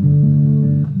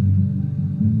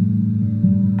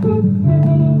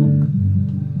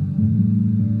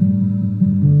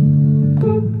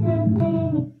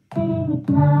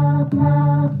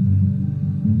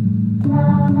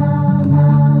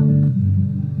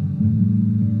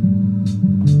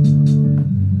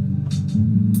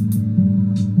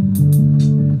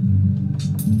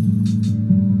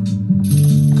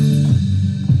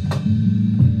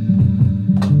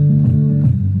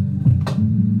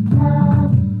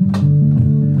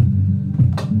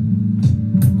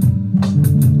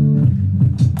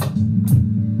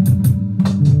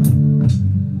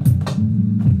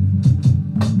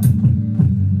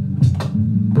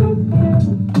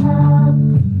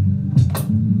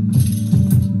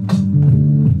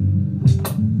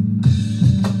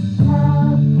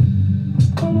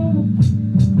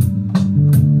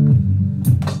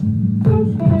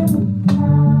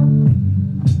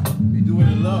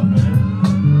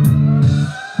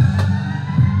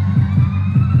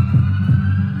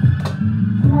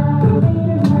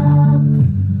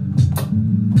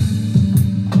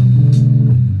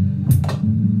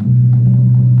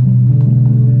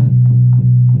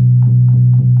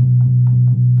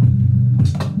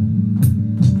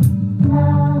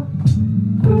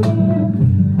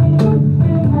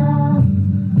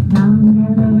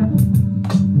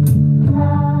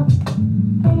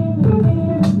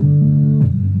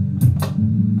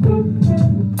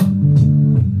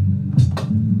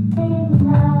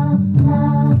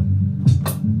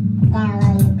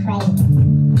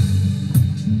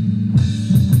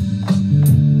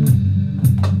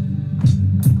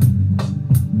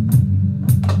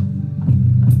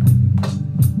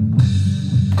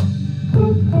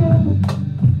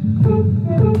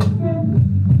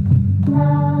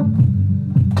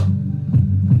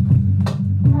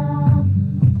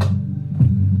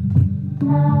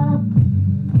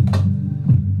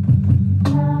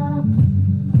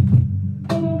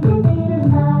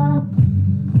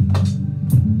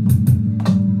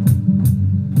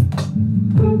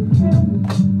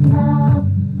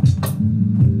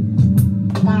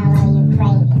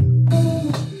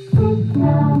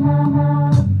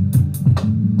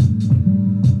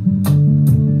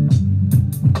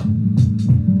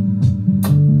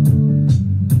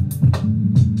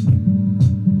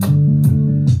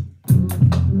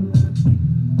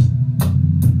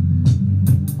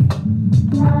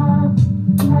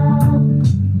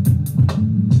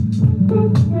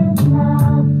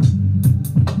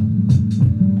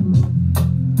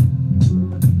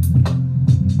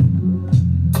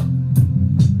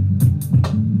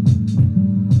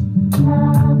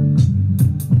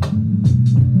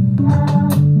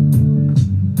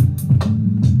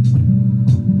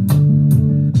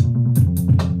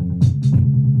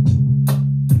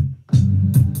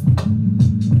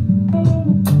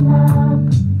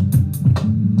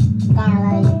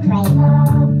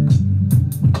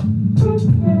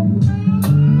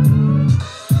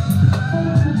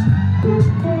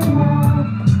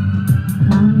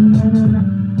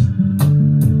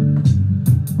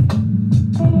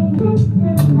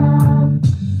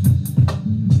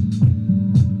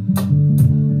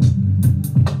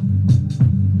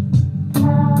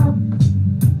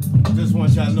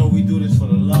 we do this for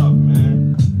the love,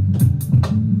 man.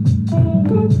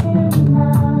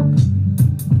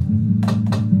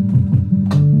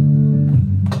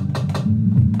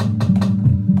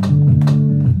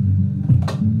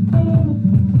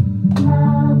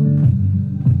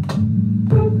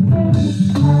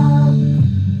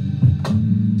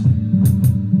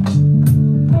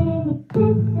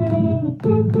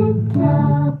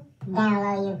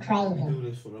 Download you crazy. We do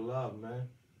this for the love, man.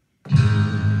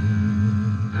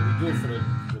 And we do it for the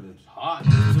heart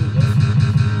too. That's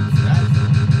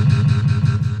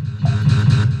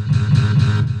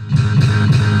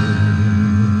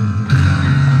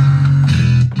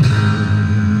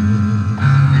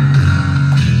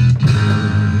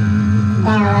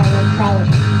Download you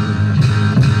crazy.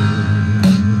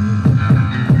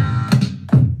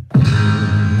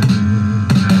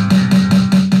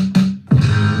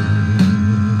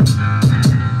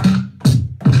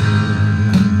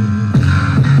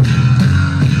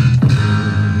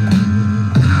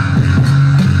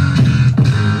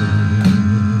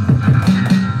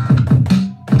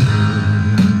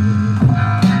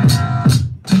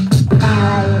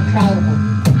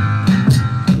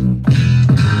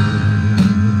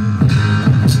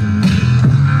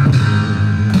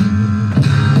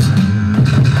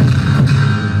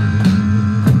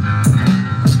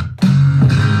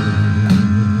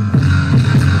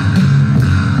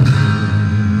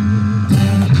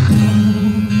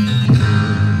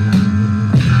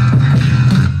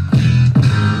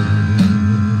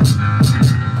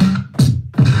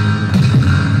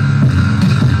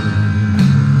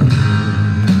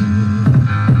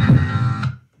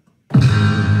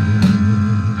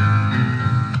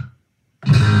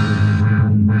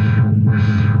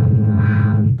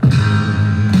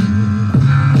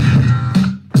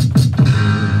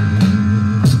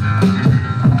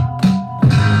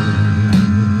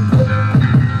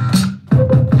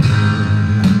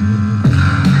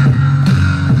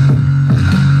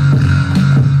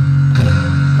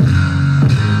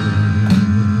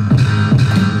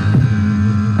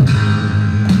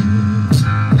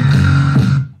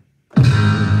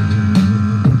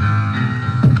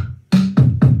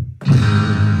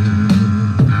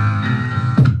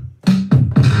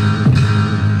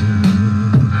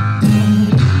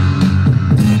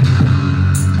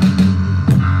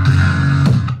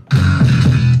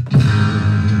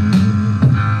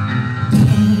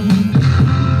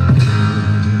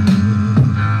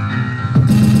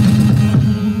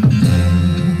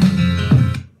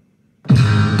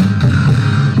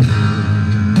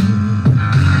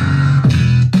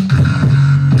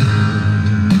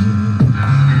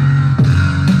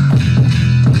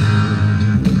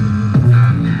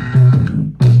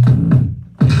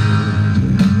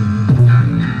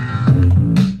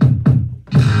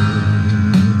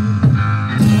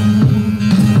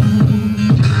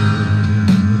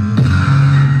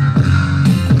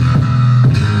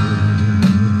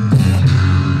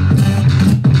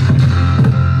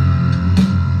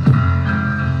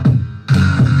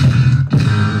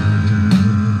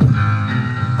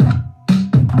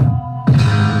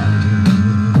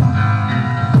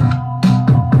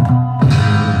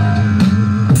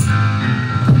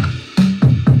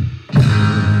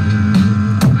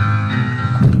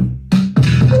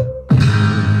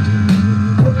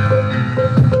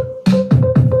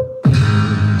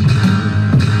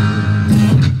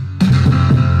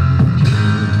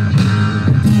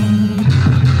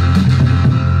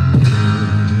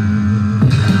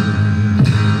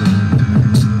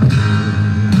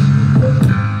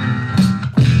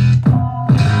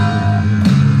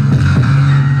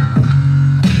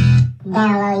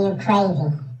 crazy.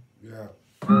 Yeah.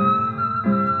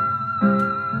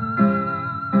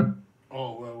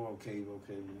 Oh, well, okay, we'll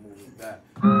move it back.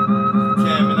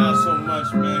 Camming out so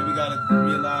much, man. We gotta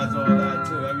realize all that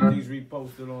too. Everything's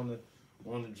reposted on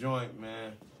the joint,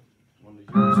 man. On the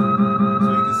YouTube.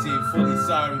 So you can see it fully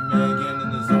sorry, man, getting in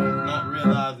the zone, not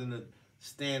realizing the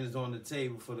stand is on the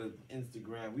table for the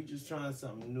Instagram. We just trying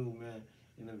something new, man.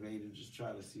 Innovative, just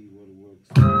try to see what it works.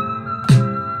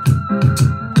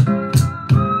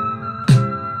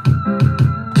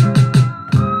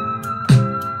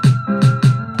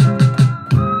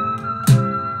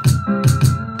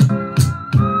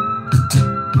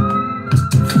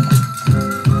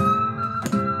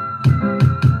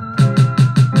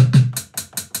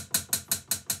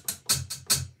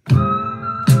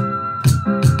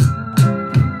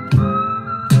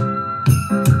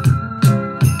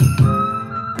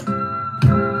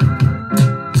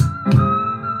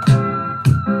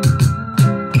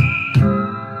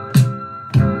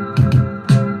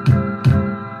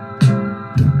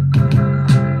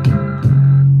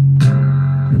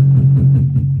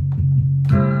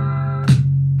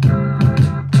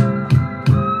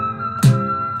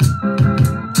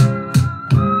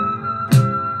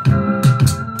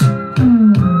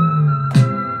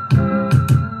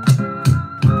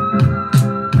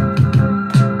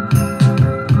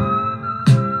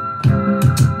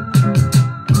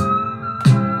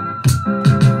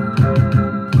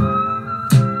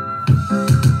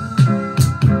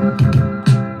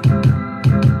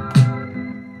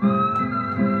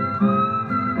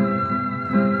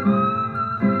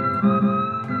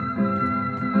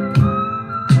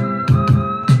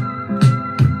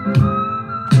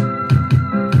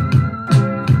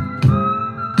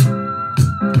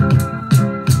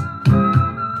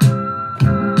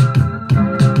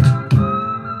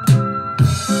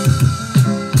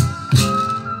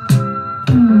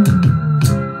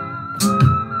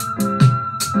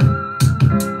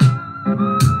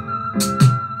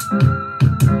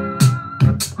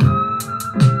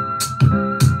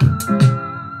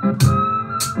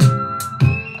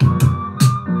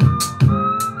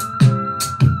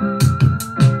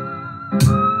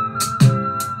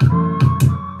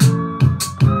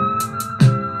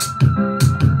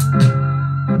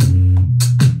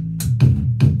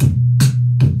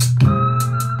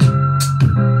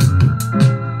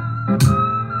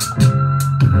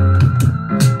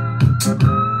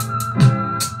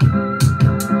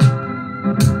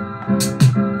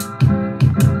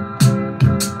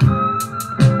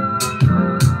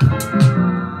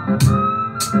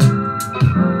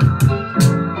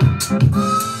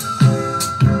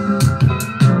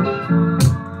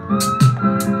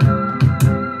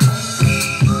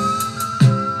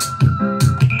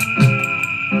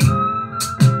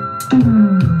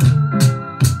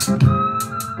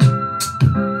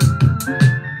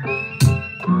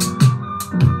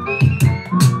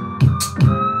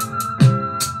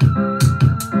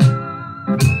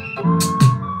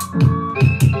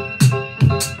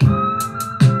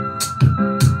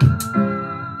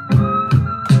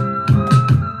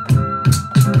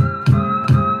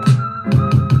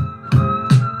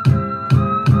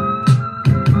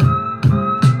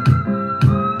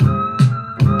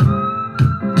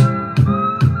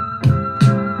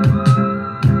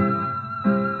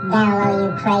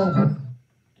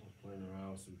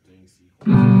 out some things.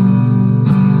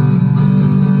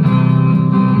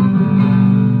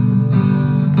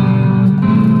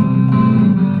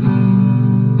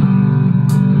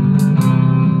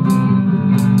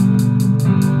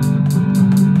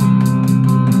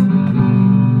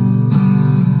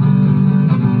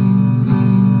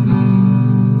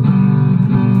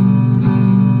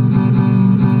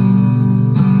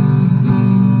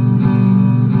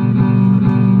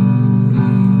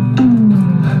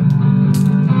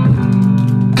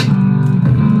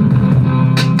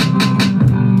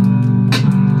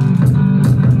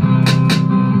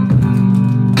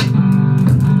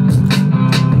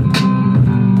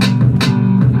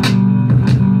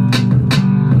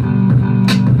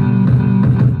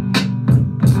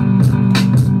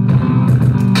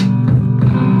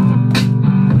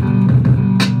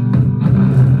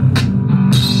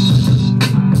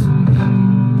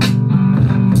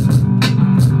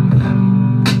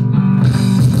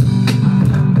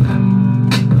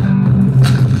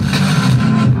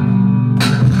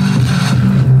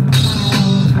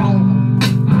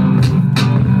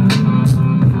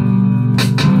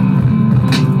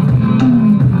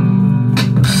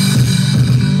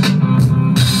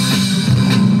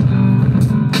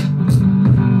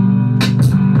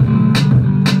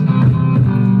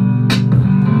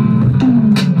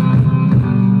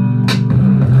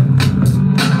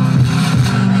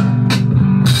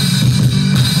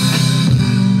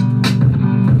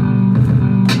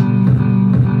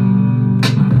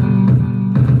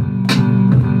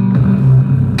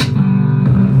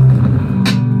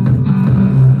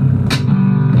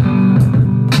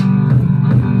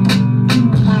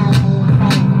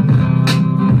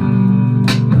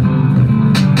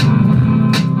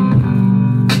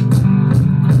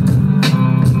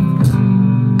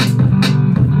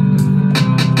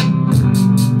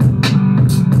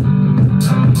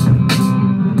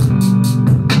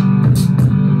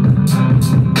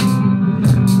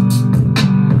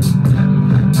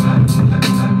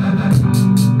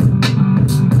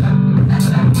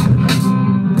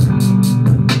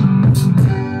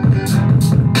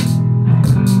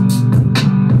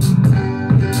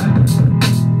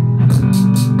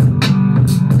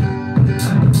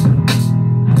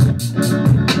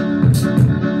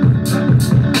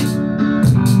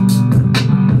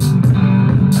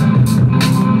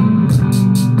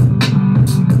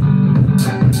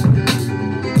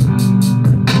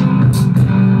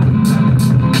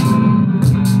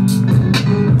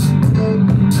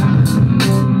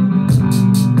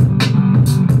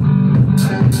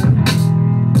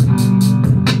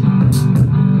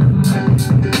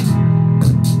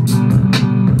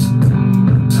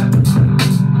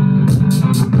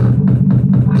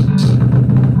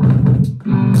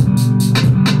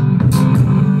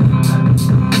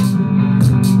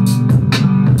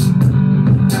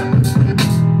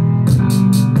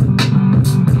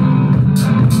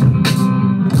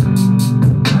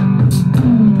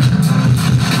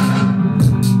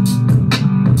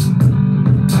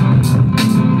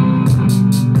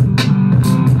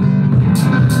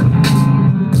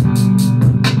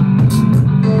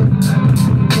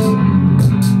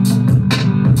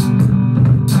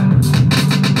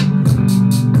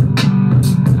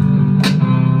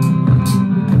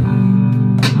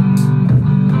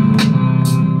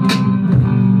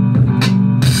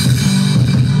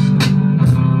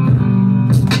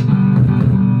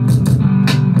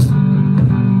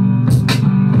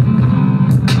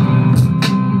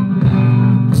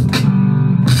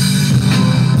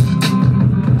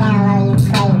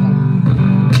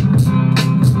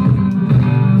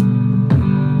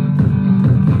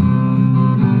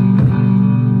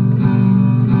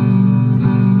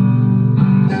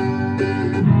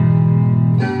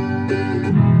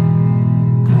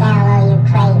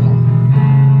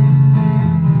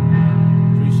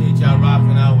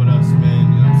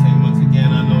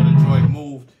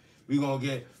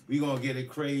 We gonna get it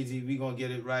crazy. We gonna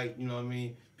get it right. You know what I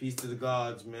mean? Peace to the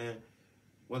gods, man.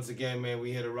 Once again, man,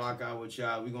 we here to rock out with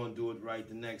y'all. We gonna do it right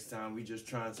the next time. We just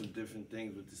trying some different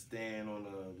things with the stand on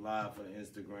the live for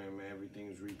Instagram, man.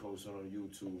 Everything's reposted on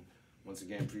YouTube. Once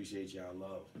again, appreciate y'all.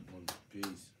 Love.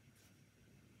 Peace.